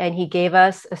Philip, and he gave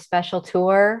us a special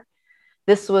tour.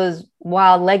 This was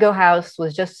while Lego House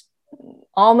was just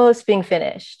almost being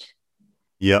finished.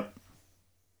 Yep.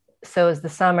 So it was the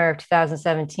summer of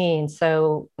 2017.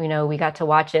 So, we got to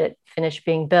watch it finish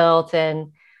being built,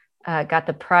 and got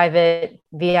the private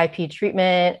VIP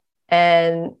treatment.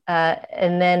 And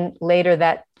then later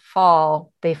that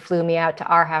fall, they flew me out to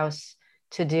our house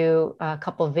to do a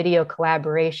couple of video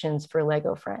collaborations for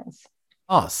Lego Friends.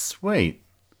 Oh, sweet.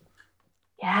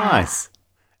 Yeah. Nice.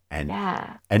 And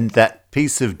Yeah. and that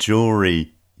piece of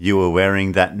jewelry you were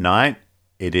wearing that night,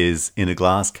 it is in a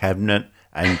glass cabinet,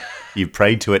 and you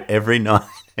pray to it every night,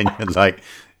 and you're like,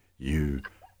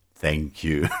 thank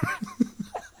you.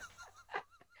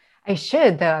 I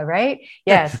should, though, right?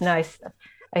 Yes. No,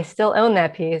 I still own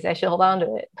that piece. I should hold on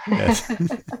to it. Yes.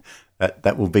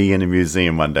 That will be in a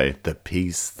museum one day. The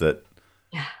piece that,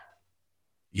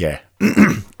 yeah,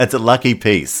 it's a lucky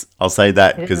piece. I'll say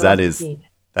that, because that is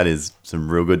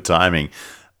some real good timing.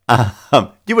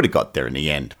 You would have got there in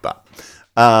the end, but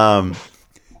what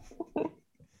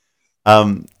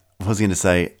was I going to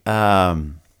say?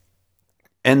 And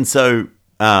so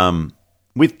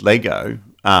with Lego,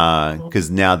 because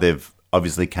now they've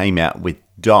obviously came out with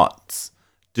dots.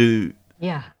 Do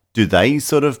they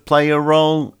sort of play a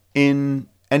role in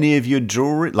any of your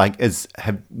jewelry? Like,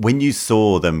 when you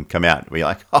saw them come out, were you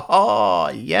like, "Oh,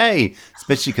 yay!"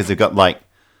 Especially because they've got like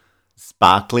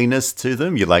sparkliness to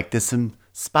them. You're like, there's some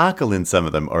sparkle in some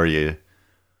of them, or I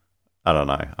don't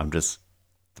know. I'm just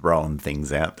throwing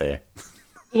things out there.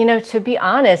 To be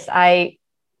honest, I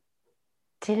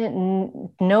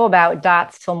didn't know about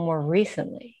dots till more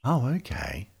recently. Oh,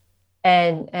 okay.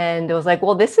 And it was like,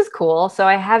 well, this is cool. So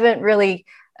I haven't really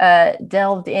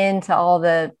delved into all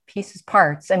the pieces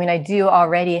parts. I mean, I do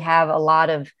already have a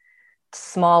lot of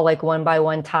small, like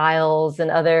 1x1 tiles and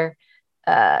other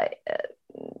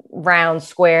round,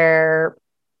 square,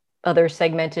 other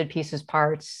segmented pieces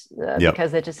parts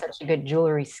because it's just such a good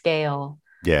jewelry scale.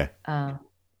 Yeah.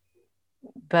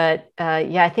 But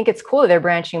I think it's cool that they're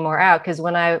branching more out, because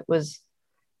when I was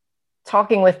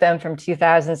talking with them from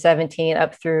 2017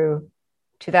 up through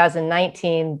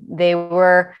 2019, they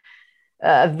were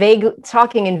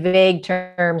talking in vague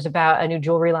terms about a new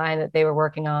jewelry line that they were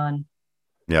working on.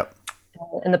 Yep.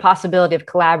 And the possibility of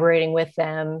collaborating with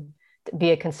them to be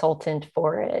a consultant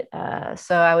for it.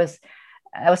 So I was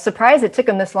surprised it took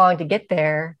them this long to get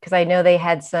there, because I know they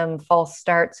had some false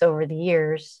starts over the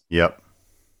years. Yep.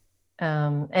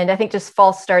 And I think just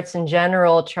false starts in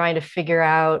general, trying to figure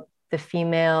out the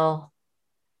female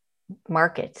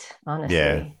market, honestly.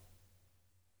 Yeah.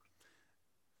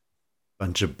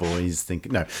 Bunch of boys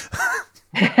thinking, no.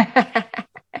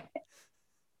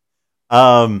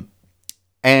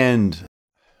 And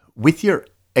with your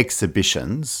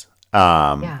exhibitions,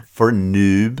 for a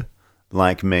noob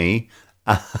like me,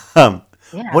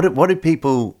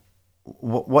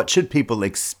 what should people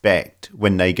expect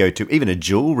when they go to even a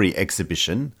jewelry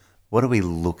exhibition? What are we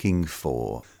looking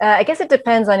for? I guess it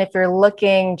depends on if you're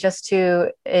looking just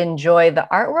to enjoy the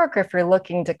artwork, or if you're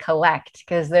looking to collect,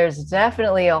 because there's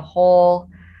definitely a whole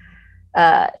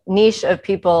niche of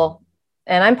people.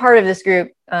 And I'm part of this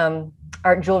group,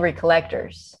 Art Jewelry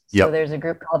Collectors. So there's a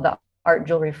group called the Art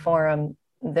Jewelry Forum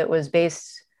that was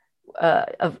based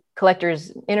of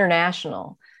Collectors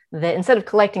International, that instead of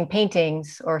collecting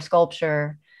paintings or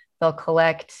sculpture, they'll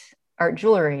collect art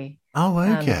jewelry. Oh,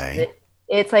 okay.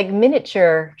 It's like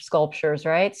miniature sculptures,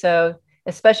 right? So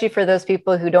especially for those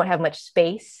people who don't have much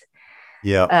space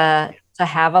to to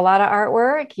have a lot of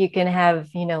artwork. You can have,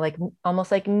 like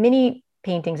almost like mini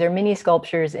paintings or mini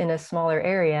sculptures in a smaller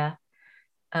area,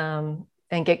 and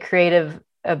get creative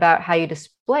about how you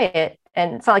display it.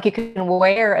 And it's not like you can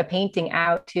wear a painting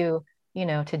out to,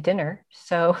 to dinner.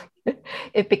 So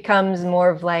it becomes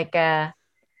more of like a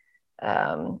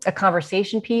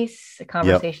conversation piece, a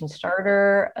conversation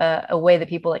starter, a way that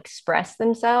people express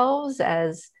themselves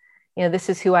as, this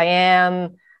is who I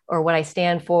am or what I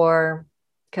stand for.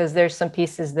 Because there's some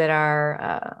pieces that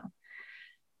are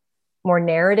more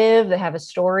narrative, that have a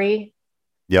story.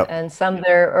 Yep. And some that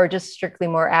are just strictly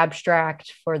more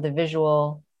abstract for the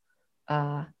visual,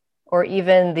 or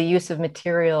even the use of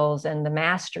materials and the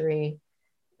mastery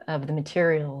of the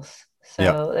materials.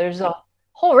 So there's a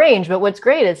whole range, but what's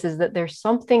great is that there's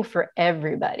something for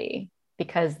everybody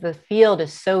because the field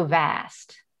is so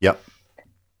vast. Yep.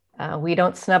 We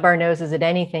don't snub our noses at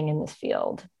anything in this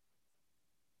field.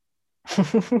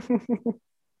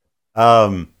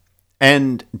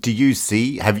 And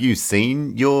have you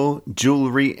seen your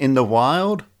jewelry in the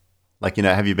wild? Like,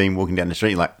 have you been walking down the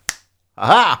street like,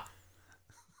 aha?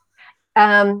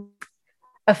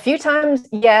 A few times,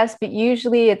 yes, but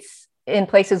usually it's in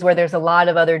places where there's a lot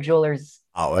of other jewelers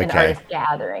and artists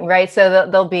gathering, right? So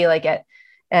they'll be like at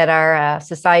our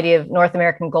Society of North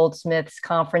American Goldsmiths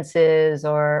conferences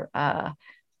or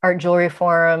Art Jewelry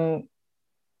Forum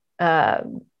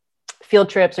field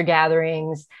trips or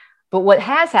gatherings. But what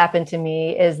has happened to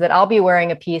me is that I'll be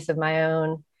wearing a piece of my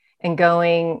own and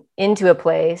going into a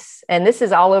place, and this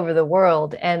is all over the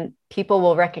world, and people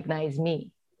will recognize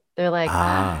me. They're like,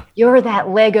 you're that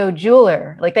Lego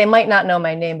jeweler. Like they might not know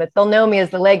my name, but they'll know me as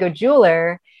the Lego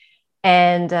jeweler.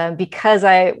 And because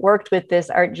I worked with this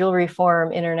Art Jewelry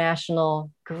Forum International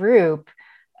group,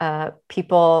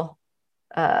 people,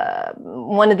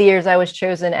 one of the years I was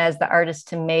chosen as the artist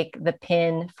to make the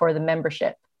pin for the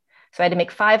membership. So I had to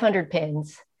make 500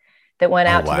 pins that went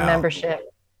out to the membership.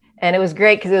 And it was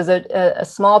great because it was a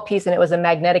small piece and it was a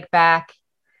magnetic back.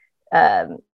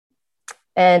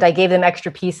 And I gave them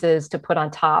extra pieces to put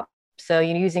on top. So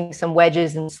using some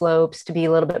wedges and slopes to be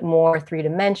a little bit more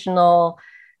three-dimensional,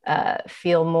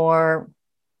 feel more,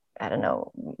 I don't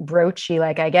know, broachy,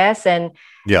 like I guess. And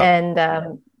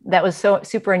that was so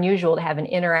super unusual to have an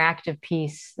interactive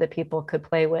piece that people could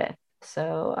play with.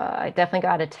 So I definitely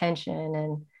got attention,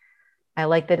 and I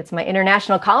like that it's my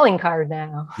international calling card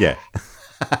now. Yeah.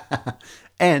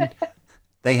 And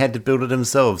they had to build it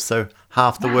themselves, so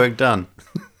half the work done.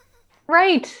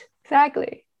 Right,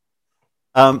 exactly.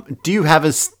 Do you have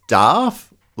a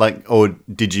staff? Or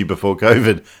did you before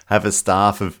COVID have a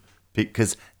staff of,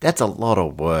 because that's a lot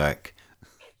of work.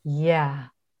 Yeah,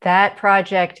 that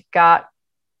project got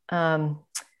the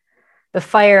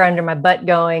fire under my butt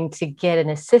going to get an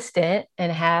assistant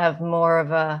and have more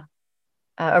of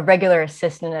a regular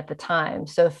assistant at the time.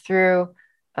 So through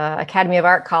Academy of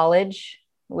Art College,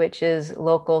 which is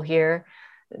local here,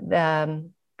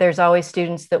 there's always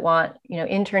students that want,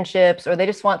 internships, or they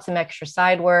just want some extra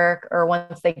side work, or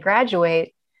once they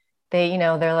graduate,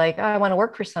 they're like, oh, I want to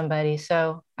work for somebody.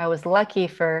 So I was lucky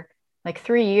for like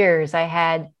 3 years. I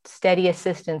had steady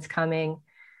assistants coming,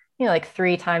 like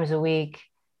 3 times a week.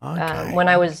 Okay. When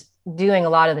I was doing a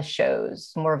lot of the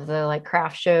shows, more of the like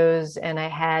craft shows, and I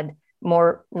had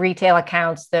more retail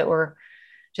accounts that were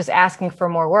just asking for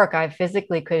more work. I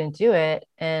physically couldn't do it.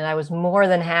 And I was more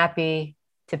than happy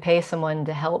to pay someone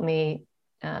to help me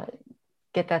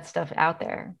get that stuff out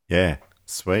there. Yeah,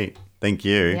 sweet. Thank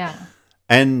you. Yeah.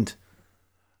 And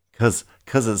because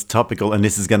it's topical and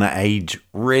this is going to age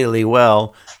really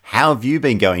well, how have you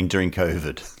been going during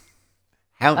COVID?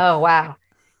 Oh, wow.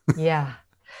 Yeah.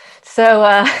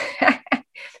 So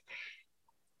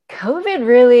COVID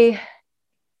really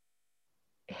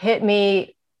hit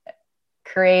me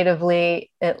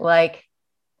creatively. It was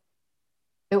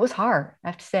hard, I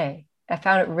have to say. I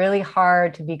found it really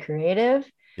hard to be creative.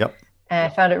 Yep. And I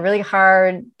found it really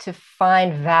hard to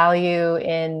find value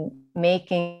in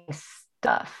making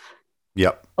stuff.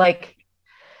 Yep. Like,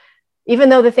 even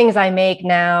though the things I make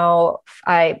now,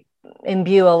 I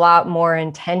imbue a lot more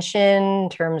intention in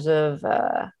terms of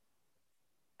the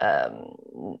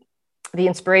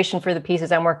inspiration for the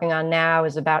pieces I'm working on now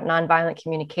is about nonviolent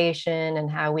communication and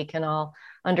how we can all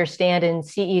understand and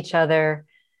see each other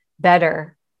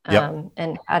better.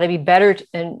 And how to be better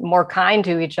and more kind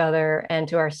to each other and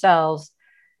to ourselves.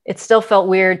 It still felt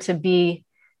weird to be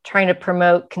trying to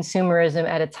promote consumerism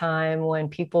at a time when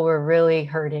people were really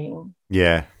hurting.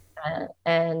 Yeah.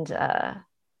 And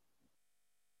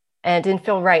didn't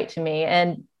feel right to me.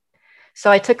 And so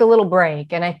I took a little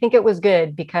break, and I think it was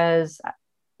good because,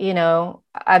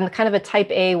 I'm kind of a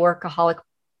type A workaholic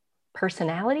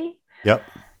personality. Yep.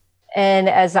 And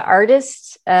as an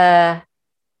artist, it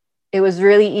was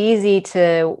really easy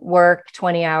to work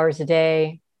 20 hours a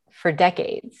day for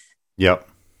decades. Yep.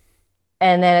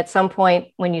 And then at some point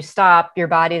when you stop, your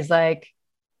body's like,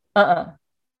 you're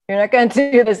not going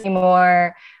to do this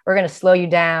anymore. We're going to slow you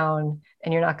down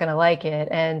and you're not going to like it.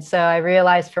 And so I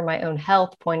realized from my own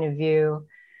health point of view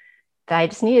that I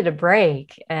just needed a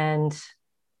break and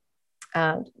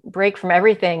break from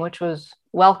everything, which was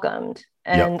welcomed.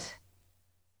 And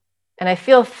I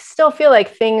still feel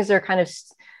like things are kind of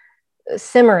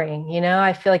simmering, you know.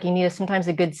 I feel like you need sometimes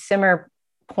a good simmer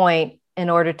point in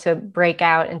order to break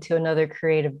out into another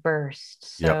creative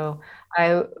burst. So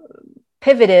I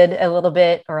pivoted a little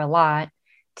bit or a lot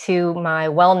to my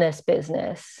wellness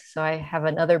business. So I have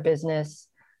another business,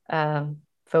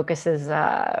 focuses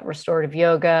restorative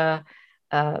yoga,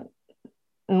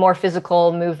 more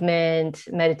physical movement,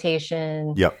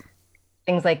 meditation,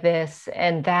 things like this.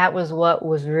 And that was what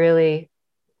was really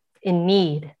in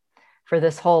need for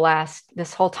this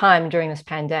whole time during this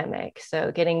pandemic.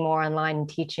 So getting more online and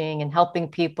teaching and helping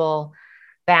people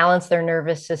balance their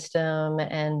nervous system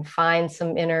and find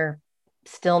some inner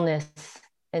stillness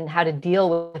and how to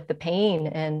deal with the pain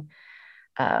and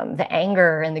the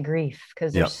anger and the grief,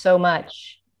 because there's so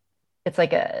much. It's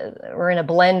like we're in a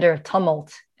blender of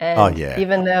tumult, and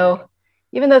even though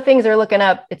things are looking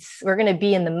up, we're going to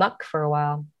be in the muck for a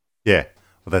while. Yeah,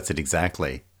 well, that's it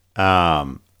exactly.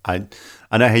 I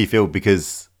know how you feel,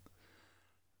 because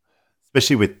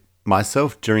especially with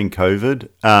myself during COVID,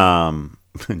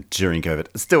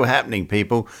 it's still happening,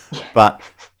 people, but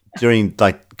during,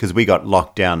 because we got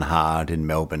locked down hard in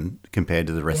Melbourne compared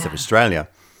to the rest of Australia.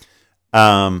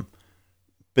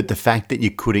 But the fact that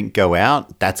you couldn't go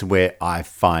out, that's where I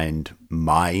find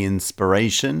my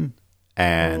inspiration.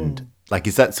 And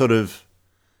is that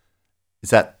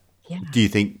do you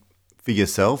think for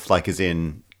yourself, as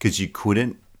in, because you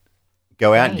couldn't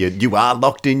go out, you are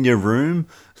locked in your room?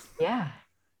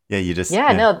 You just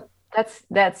no,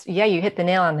 that's you hit the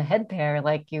nail on the head there.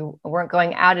 Like, you weren't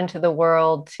going out into the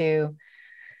world to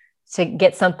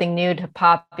get something new to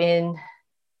pop in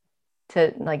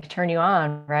to turn you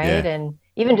on, right? And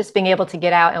even just being able to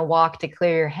get out and walk to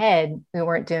clear your head, we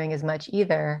weren't doing as much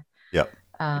either.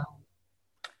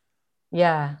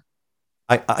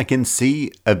 I can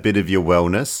see a bit of your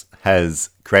wellness has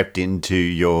crept into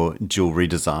your jewelry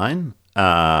design.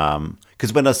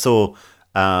 Because when I saw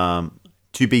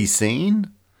To Be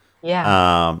Seen,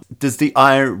 does the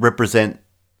eye represent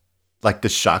the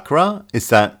chakra? Is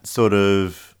that sort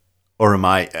of, or am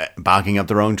I barking up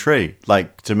the wrong tree?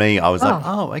 To me, I was like,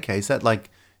 oh, okay. Is that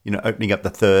opening up the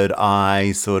third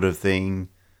eye sort of thing?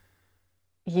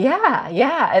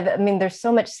 I mean, there's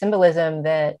so much symbolism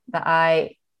that the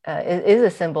eye is a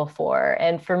symbol for.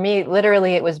 And for me,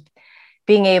 literally, it was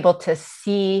being able to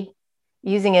see,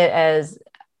 using it as,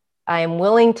 I am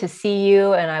willing to see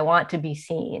you and I want to be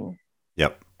seen.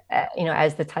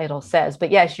 As the title says.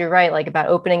 But yes, you're right, about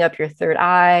opening up your third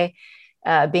eye,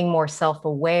 being more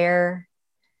self-aware.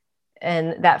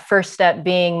 And that first step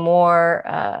being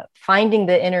more finding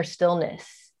the inner stillness,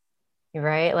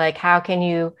 right? How can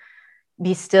you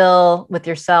be still with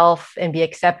yourself and be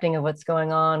accepting of what's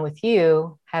going on with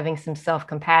you, having some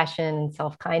self-compassion and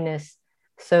self-kindness,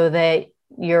 so that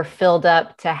you're filled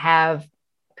up to have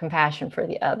compassion for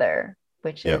the other,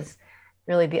 which is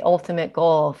really the ultimate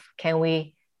goal of, can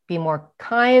we be more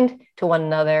kind to one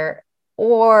another?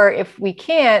 Or if we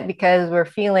can't, because we're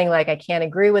feeling like, I can't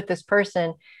agree with this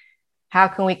person, how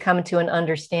can we come to an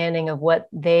understanding of what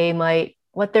their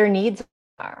needs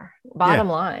are? Bottom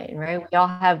line, right? We all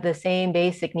have the same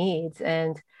basic needs,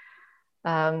 and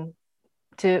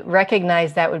to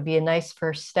recognize that would be a nice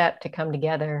first step to come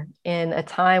together in a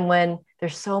time when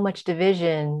there's so much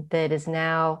division that is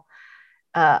now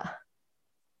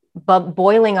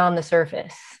boiling on the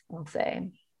surface, I'll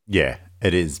say. Yeah,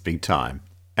 it is big time.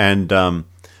 And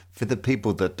for the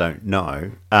people that don't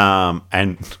know,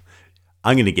 and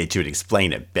I'm going to get you to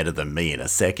explain it better than me in a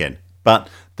second, but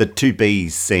the To Be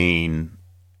Seen,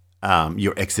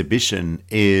 your exhibition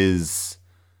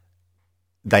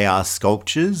they are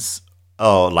sculptures,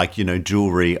 or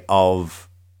jewelry of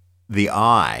the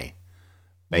eye,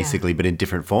 basically, but in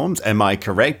different forms. Am I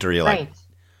correct, or you're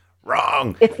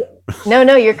wrong?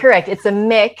 No, you're correct. It's a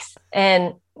mix,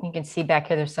 and you can see back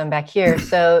here, there's some back here.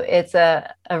 So it's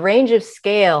a range of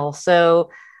scale.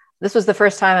 So this was the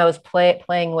first time I was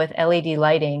playing with LED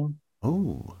lighting.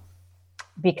 Oh,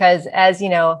 because as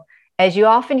you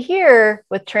often hear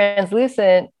with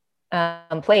translucent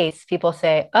plates, people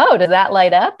say, "Oh, does that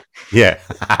light up?" Yeah.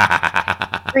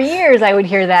 For years, I would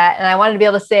hear that, and I wanted to be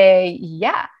able to say,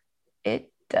 "Yeah,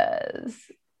 it does."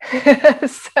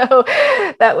 So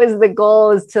that was the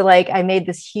goal, is to like, I made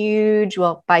this huge,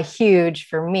 well, by huge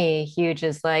for me, huge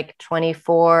is like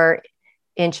 24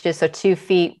 inches, so 2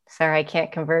 feet. Sorry, I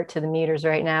can't convert to the meters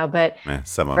right now, but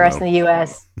Someone for us will. in the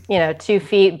US, 2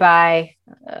 feet by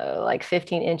like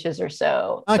 15 inches or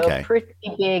so. So a Okay. pretty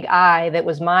big eye that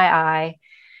was my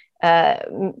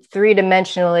eye,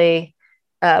 three-dimensionally,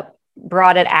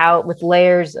 brought it out with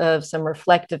layers of some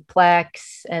reflective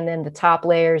plex, and then the top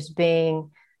layers being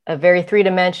a very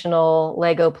three-dimensional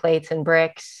Lego plates and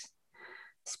bricks,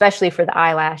 especially for the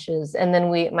eyelashes. And then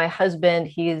my husband,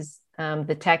 he's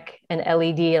the tech and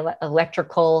LED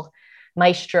electrical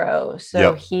maestro.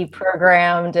 So Yep. he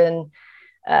programmed and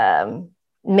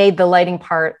made the lighting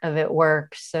part of it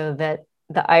work so that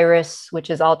the iris, which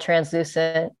is all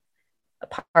translucent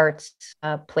parts,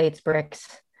 plates,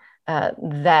 bricks,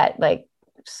 that like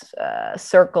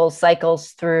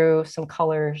cycles through some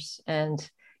colors and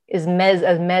is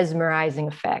a mesmerizing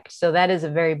effect. So that is a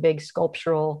very big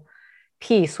sculptural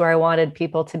piece where I wanted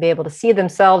people to be able to see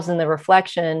themselves in the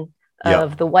reflection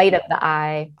of the white of the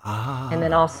eye, and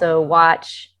then also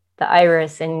watch the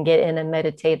iris and get in a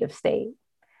meditative state.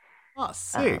 Oh,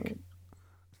 sick.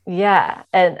 Yeah.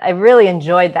 And I really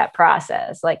enjoyed that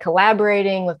process. Like,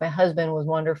 collaborating with my husband was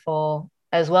wonderful,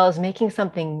 as well as making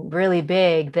something really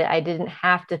big that I didn't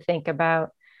have to think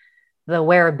about the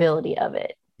wearability of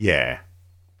it. Yeah.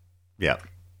 Yep.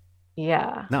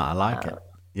 Yeah. No, I like it.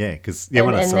 Yeah, because when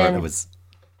and, I and saw it, then it was.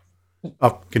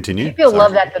 Oh, continue. people Sorry.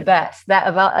 love that the best. That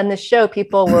about on the show,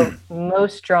 people were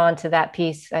most drawn to that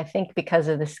piece, I think, because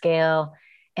of the scale,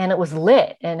 and it was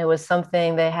lit, and it was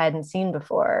something they hadn't seen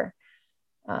before.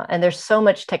 And there's so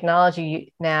much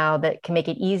technology now that can make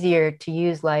it easier to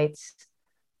use lights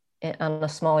on a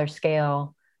smaller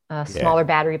scale, smaller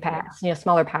battery packs,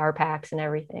 smaller power packs and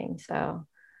everything. So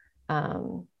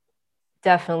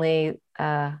definitely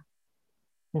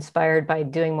inspired by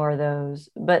doing more of those.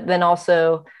 But then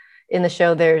also in the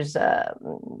show, there's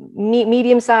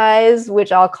medium size,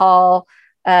 which I'll call,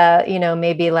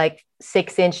 maybe like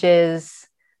 6 inches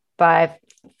by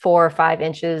 4 or 5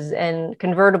 inches, and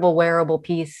convertible wearable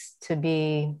piece to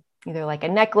be either like a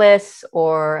necklace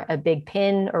or a big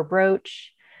pin or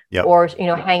brooch, or,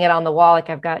 hang it on the wall. Like,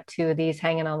 I've got 2 of these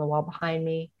hanging on the wall behind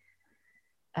me.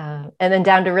 And then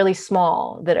down to really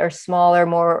small, that are smaller,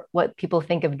 more what people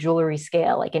think of jewelry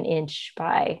scale, like 1 inch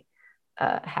by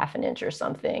half an inch or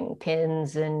something,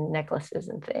 pins and necklaces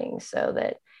and things, so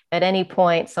that at any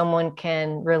point someone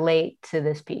can relate to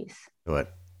this piece. Good.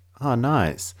 Oh,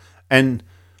 nice. And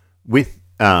with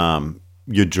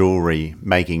your jewelry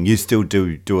making, you still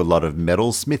do a lot of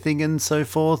metal smithing and so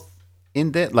forth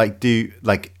in there? Like,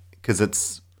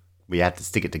 because we have to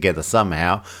stick it together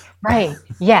somehow. Right.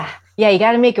 Yeah. You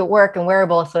got to make it work and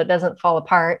wearable so it doesn't fall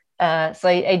apart. So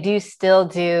I do still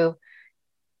do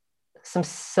some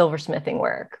silversmithing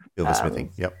work.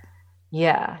 Silversmithing. Yep.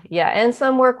 Yeah. And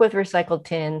some work with recycled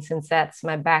tin, since that's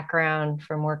my background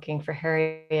from working for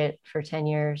Harriet for 10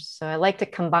 years. So I like to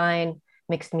combine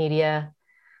mixed media.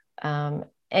 And,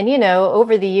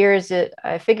 over the years,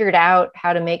 I figured out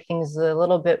how to make things a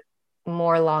little bit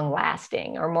more long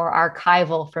lasting or more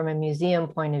archival from a museum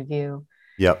point of view.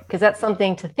 Yep. Because that's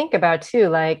something to think about too.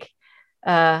 Like,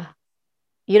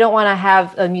 you don't want to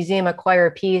have a museum acquire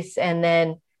a piece and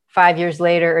then 5 years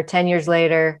later or 10 years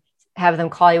later, have them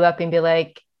call you up and be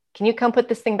like, can you come put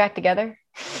this thing back together?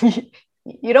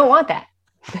 You don't want that.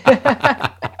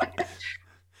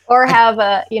 Or have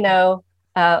a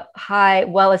high,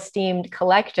 well-esteemed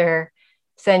collector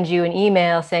send you an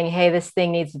email saying, hey, this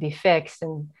thing needs to be fixed.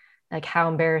 And like, how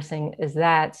embarrassing is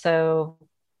that? So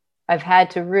I've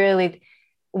had to really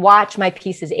watch my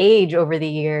pieces age over the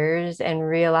years and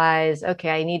realize, okay,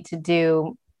 I need to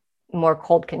do more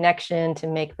cold connection to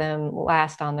make them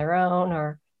last on their own,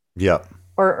 or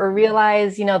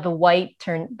realize, the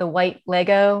white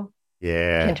Lego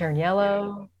can turn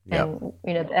yellow. And,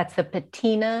 that's the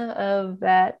patina of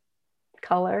that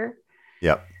color.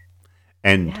 Yep.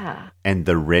 And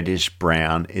the reddish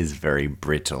brown is very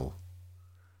brittle.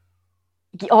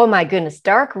 Oh my goodness.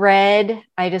 Dark red.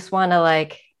 I just want to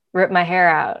like rip my hair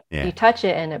out. Yeah. You touch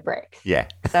it and it breaks. Yeah.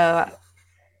 So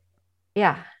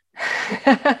yeah.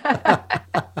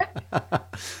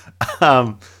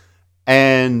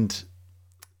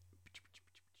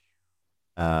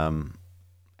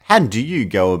 How do you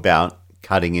go about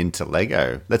cutting into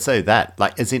Lego? Let's say that,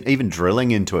 like, as in even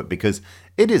drilling into it, because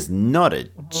it is not a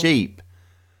cheap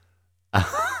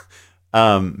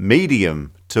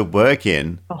medium to work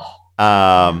in.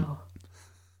 Like,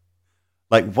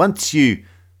 once you,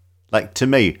 like, to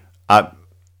me,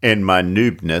 in my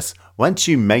noobness, once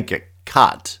you make a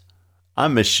cut,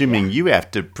 I'm assuming you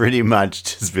have to pretty much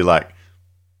just be like,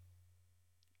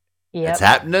 Yep. it's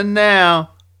happening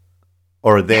now.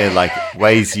 Or are there like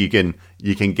ways you can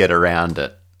get around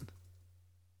it?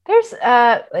 There's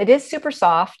it is super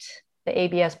soft. The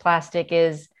ABS plastic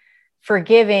is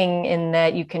forgiving in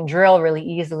that you can drill really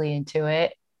easily into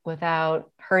it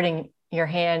without hurting your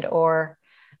hand or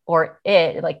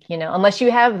it, like, you know, unless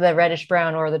you have the reddish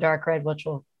brown or the dark red, which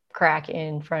will crack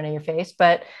in front of your face.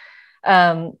 But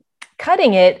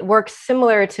cutting it works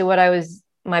similar to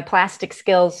my plastic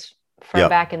skills from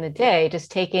back in the day, just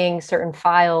taking certain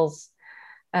files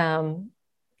and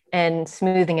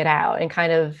smoothing it out and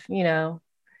kind of, you know,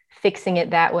 fixing it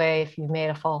that way if you've made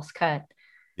a false cut.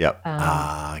 Yep.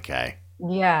 Okay.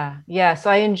 Yeah. So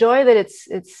I enjoy that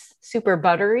it's super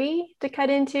buttery to cut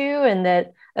into, and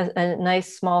that a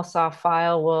nice small soft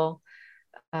file will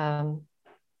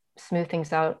smooth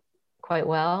things out quite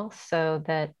well, so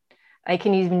that I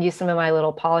can even use some of my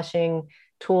little polishing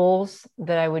tools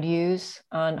that I would use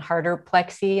on harder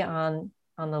plexi on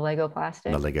the Lego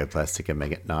plastic. The Lego plastic and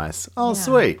make it nice. Oh,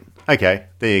 sweet. Okay,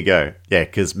 there you go. Yeah,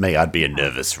 because me, I'd be a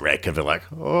nervous wreck. I'd be like,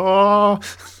 oh.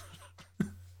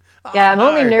 Yeah, I'm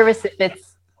only nervous if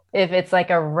it's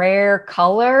like a rare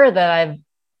color that I've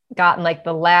gotten, like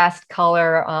the last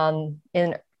color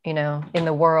in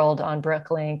the world on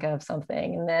Brooklink of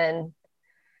something, and then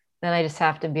I just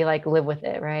have to be like, live with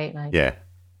it, right? Like, yeah.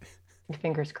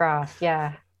 Fingers crossed.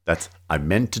 Yeah. I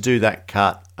meant to do that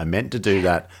cut. I meant to do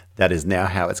that. That is now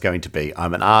how it's going to be.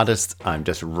 I'm an artist. I'm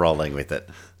just rolling with it.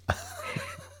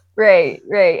 Right.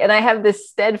 And I have this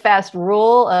steadfast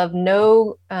rule of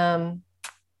no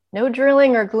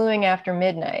drilling or gluing after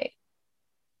midnight.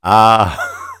 From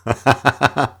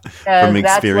experience.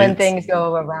 That's when things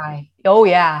go awry. Oh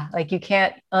yeah. Like, you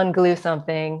can't unglue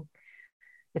something.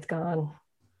 It's gone.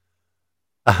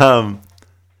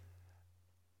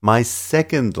 My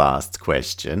second last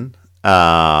question,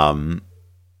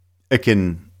 this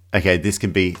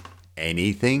can be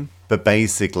anything, but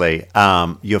basically,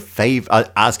 your I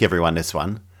ask everyone this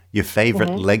one, your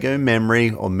favorite Lego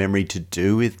memory or memory to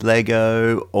do with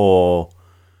Lego, or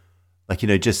like, you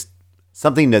know, just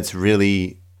something that's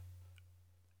really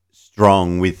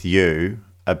strong with you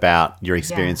about your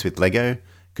experience with Lego.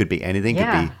 Could be anything.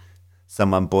 Could be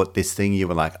someone bought this thing, you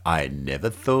were like, I never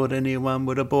thought anyone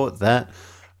would have bought that,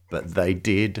 but they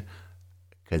did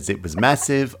because it was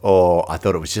massive, or I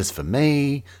thought it was just for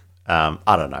me. I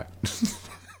don't know.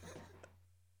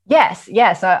 Yes.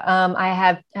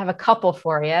 I have a couple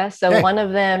for you. So one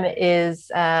of them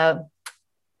is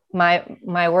my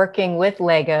working with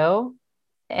Lego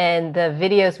and the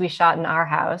videos we shot in our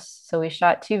house. So we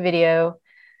shot 2 video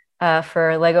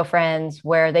for Lego Friends,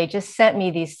 where they just sent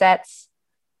me these sets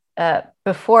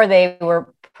before they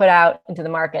were put out into the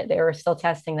market. They were still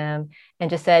testing them, and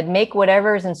just said, make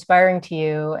whatever is inspiring to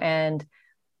you, and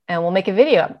we'll make a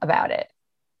video about it.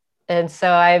 And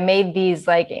so I made these,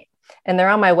 like, and they're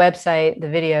on my website, the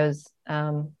videos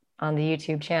on the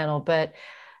YouTube channel, but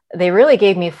they really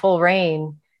gave me full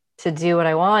reign to do what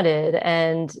I wanted.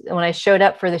 And when I showed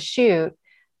up for the shoot,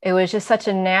 it was just such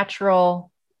a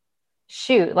natural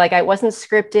shoot. Like, I wasn't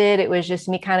scripted. It was just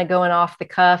me kind of going off the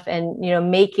cuff and, you know,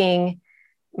 making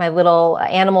my little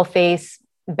animal face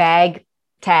bag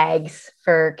tags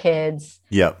for kids.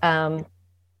 Yep.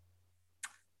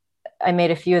 I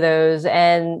made a few of those,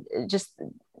 and just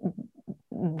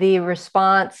the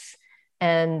response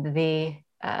and the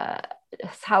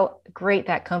how great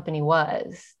that company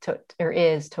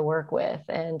is to work with.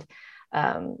 And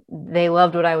they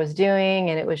loved what I was doing,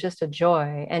 and it was just a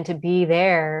joy. And to be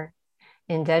there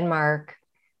in Denmark,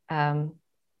 and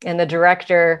the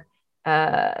director,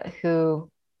 who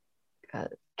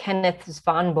Kenneth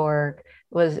Svanborg,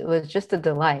 was just a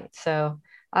delight. So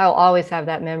I'll always have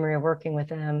that memory of working with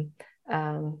them,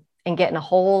 and getting a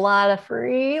whole lot of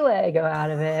free Lego out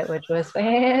of it, which was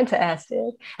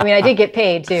fantastic. I mean, I did get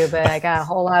paid too, but I got a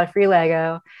whole lot of free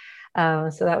Lego.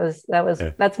 So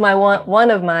that's my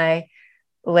one of my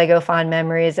Lego fond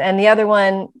memories. And the other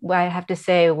one I have to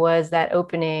say was that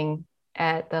opening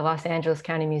at the Los Angeles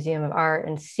County Museum of Art,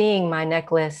 and seeing my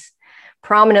necklace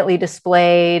prominently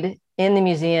displayed in the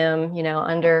museum, you know,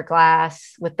 under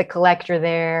glass with the collector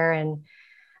there.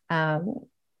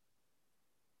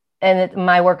 And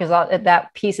my work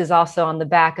that piece is also on the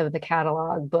back of the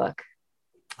catalog book.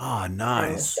 Oh,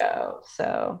 nice.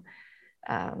 So,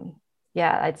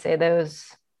 I'd say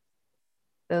those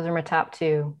are my top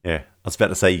 2. Yeah, I was about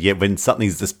to say, when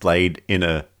something's displayed in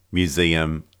a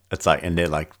museum, it's like, and they're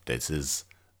like, this is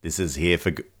here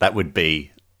for, that would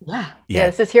be. Yeah,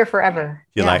 this is here forever.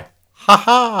 You're like, ha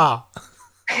ha.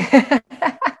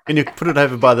 Can you put it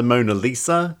over by the Mona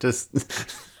Lisa? Just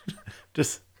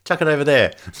chuck it over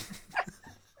there.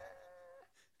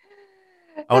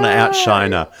 I want to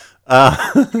outshine her.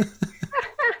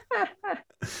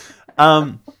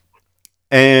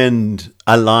 And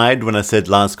I lied when I said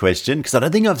last question, because I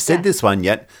don't think I've said this one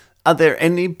yet. Are there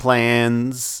any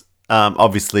plans,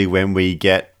 obviously when we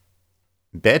get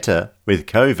better with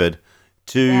COVID,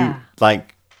 to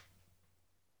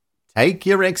take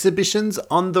your exhibitions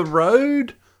on the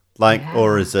road?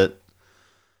 Or is it,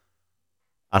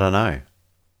 I don't know.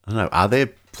 Are there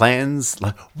plans?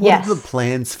 What are the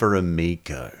plans for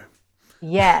Amico?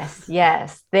 Yes.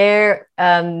 There.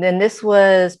 Then this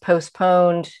was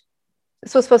postponed.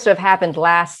 This was supposed to have happened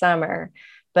last summer,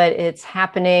 but it's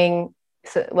happening.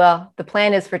 So, the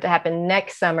plan is for it to happen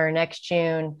next summer, next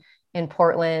June in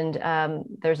Portland.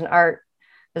 There's an art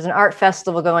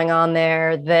festival going on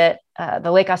there, that the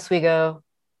Lake Oswego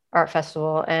Art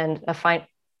Festival, and a fine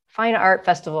art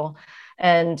festival,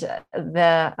 and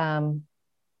I'm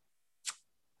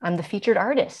the featured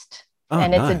artist.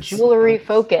 And it's a jewelry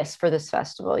focus for this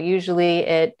festival. Usually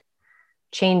it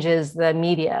changes the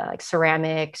media, like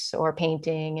ceramics or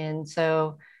painting. And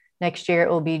so next year it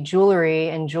will be jewelry,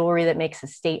 and jewelry that makes a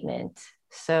statement.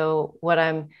 So what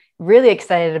I'm really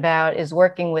excited about is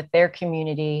working with their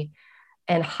community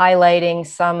and highlighting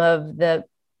some of the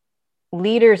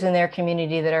leaders in their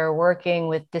community that are working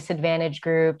with disadvantaged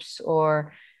groups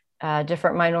or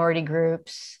different minority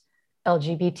groups,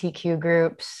 LGBTQ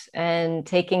groups, and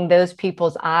taking those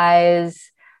people's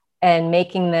eyes and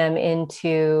making them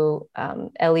into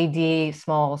LED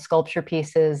small sculpture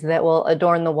pieces that will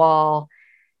adorn the wall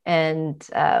and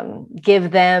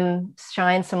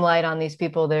shine some light on these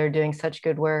people that are doing such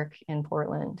good work in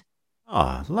Portland.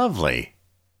 Oh, lovely.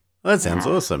 Well, that sounds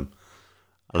awesome.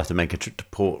 I'll have to make a trip to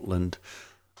Portland.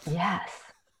 Yes.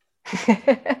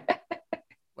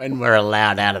 When we're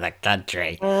allowed out of the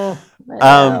country.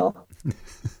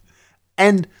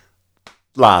 And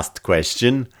last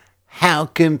question, how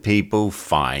can people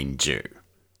find you?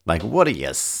 What are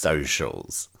your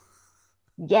socials?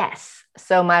 Yes.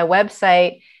 So my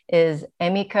website is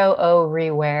Emiko O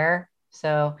Rewear.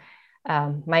 So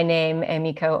my name,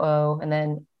 Emiko O, and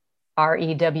then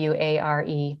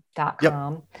REWARE.com.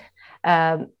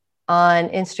 On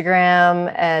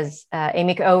Instagram as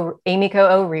Emiko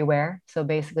O Rewear. So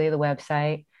basically the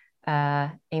website,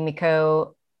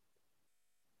 Emiko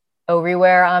O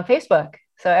Rewear on Facebook.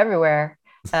 So everywhere.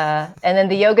 And then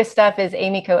the yoga stuff is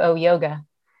Emiko O Yoga,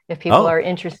 if people are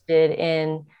interested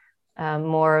in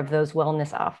more of those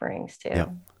wellness offerings too. Yeah.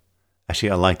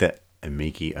 Actually, I like that.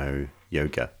 Emiko O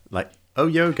Yoga.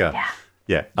 Yoga.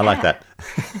 Yeah, I like that.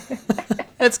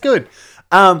 That's good.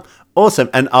 Awesome.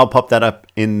 And I'll pop that up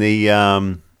in the,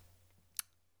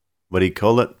 what do you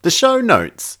call it? The show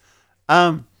notes.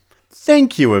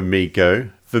 Thank you, Amico,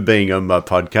 for being on my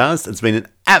podcast. It's been an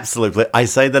absolute pleasure. I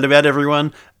say that about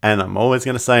everyone, and I'm always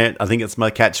going to say it. I think it's my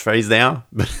catchphrase now,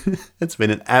 but it's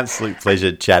been an absolute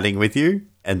pleasure chatting with you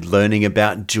and learning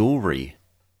about jewelry.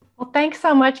 Well, thanks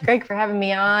so much, Greg, for having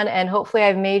me on. And hopefully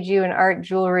I've made you an art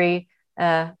jewelry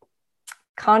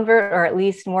convert, or at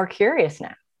least more curious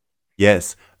now.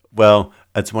 Yes. Well,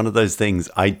 it's one of those things.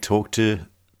 I talk to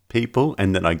people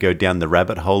and then I go down the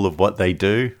rabbit hole of what they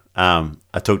do. I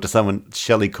talked to someone,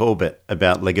 Shelley Corbett,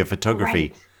 about Lego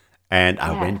photography, and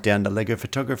I went down the Lego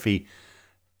photography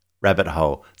rabbit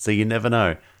hole. So you never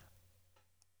know.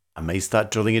 I may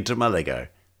start drilling into my Lego.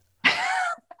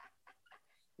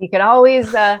 You can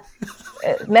always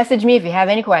message me if you have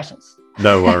any questions.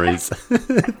 No worries.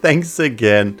 Thanks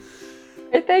again.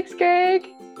 Thanks, Greg.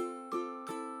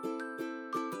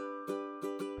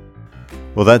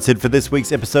 Well, that's it for this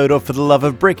week's episode of For the Love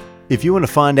of Brick. If you want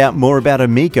to find out more about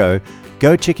Amico,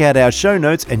 go check out our show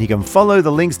notes and you can follow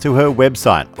the links to her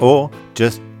website, or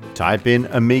just type in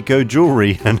Amico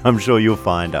Jewelry and I'm sure you'll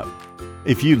find her.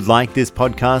 If you like this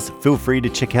podcast, feel free to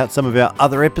check out some of our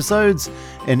other episodes.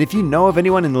 And if you know of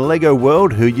anyone in the Lego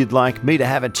world who you'd like me to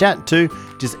have a chat to,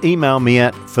 just email me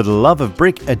at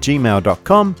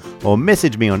fortheloveofbrick@gmail.com or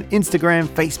message me on Instagram,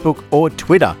 Facebook, or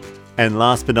Twitter. And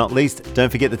last but not least, don't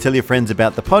forget to tell your friends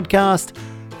about the podcast.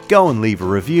 Go and leave a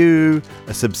review,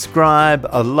 a subscribe,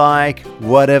 a like,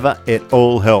 whatever. It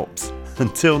all helps.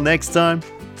 Until next time,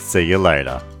 see you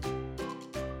later.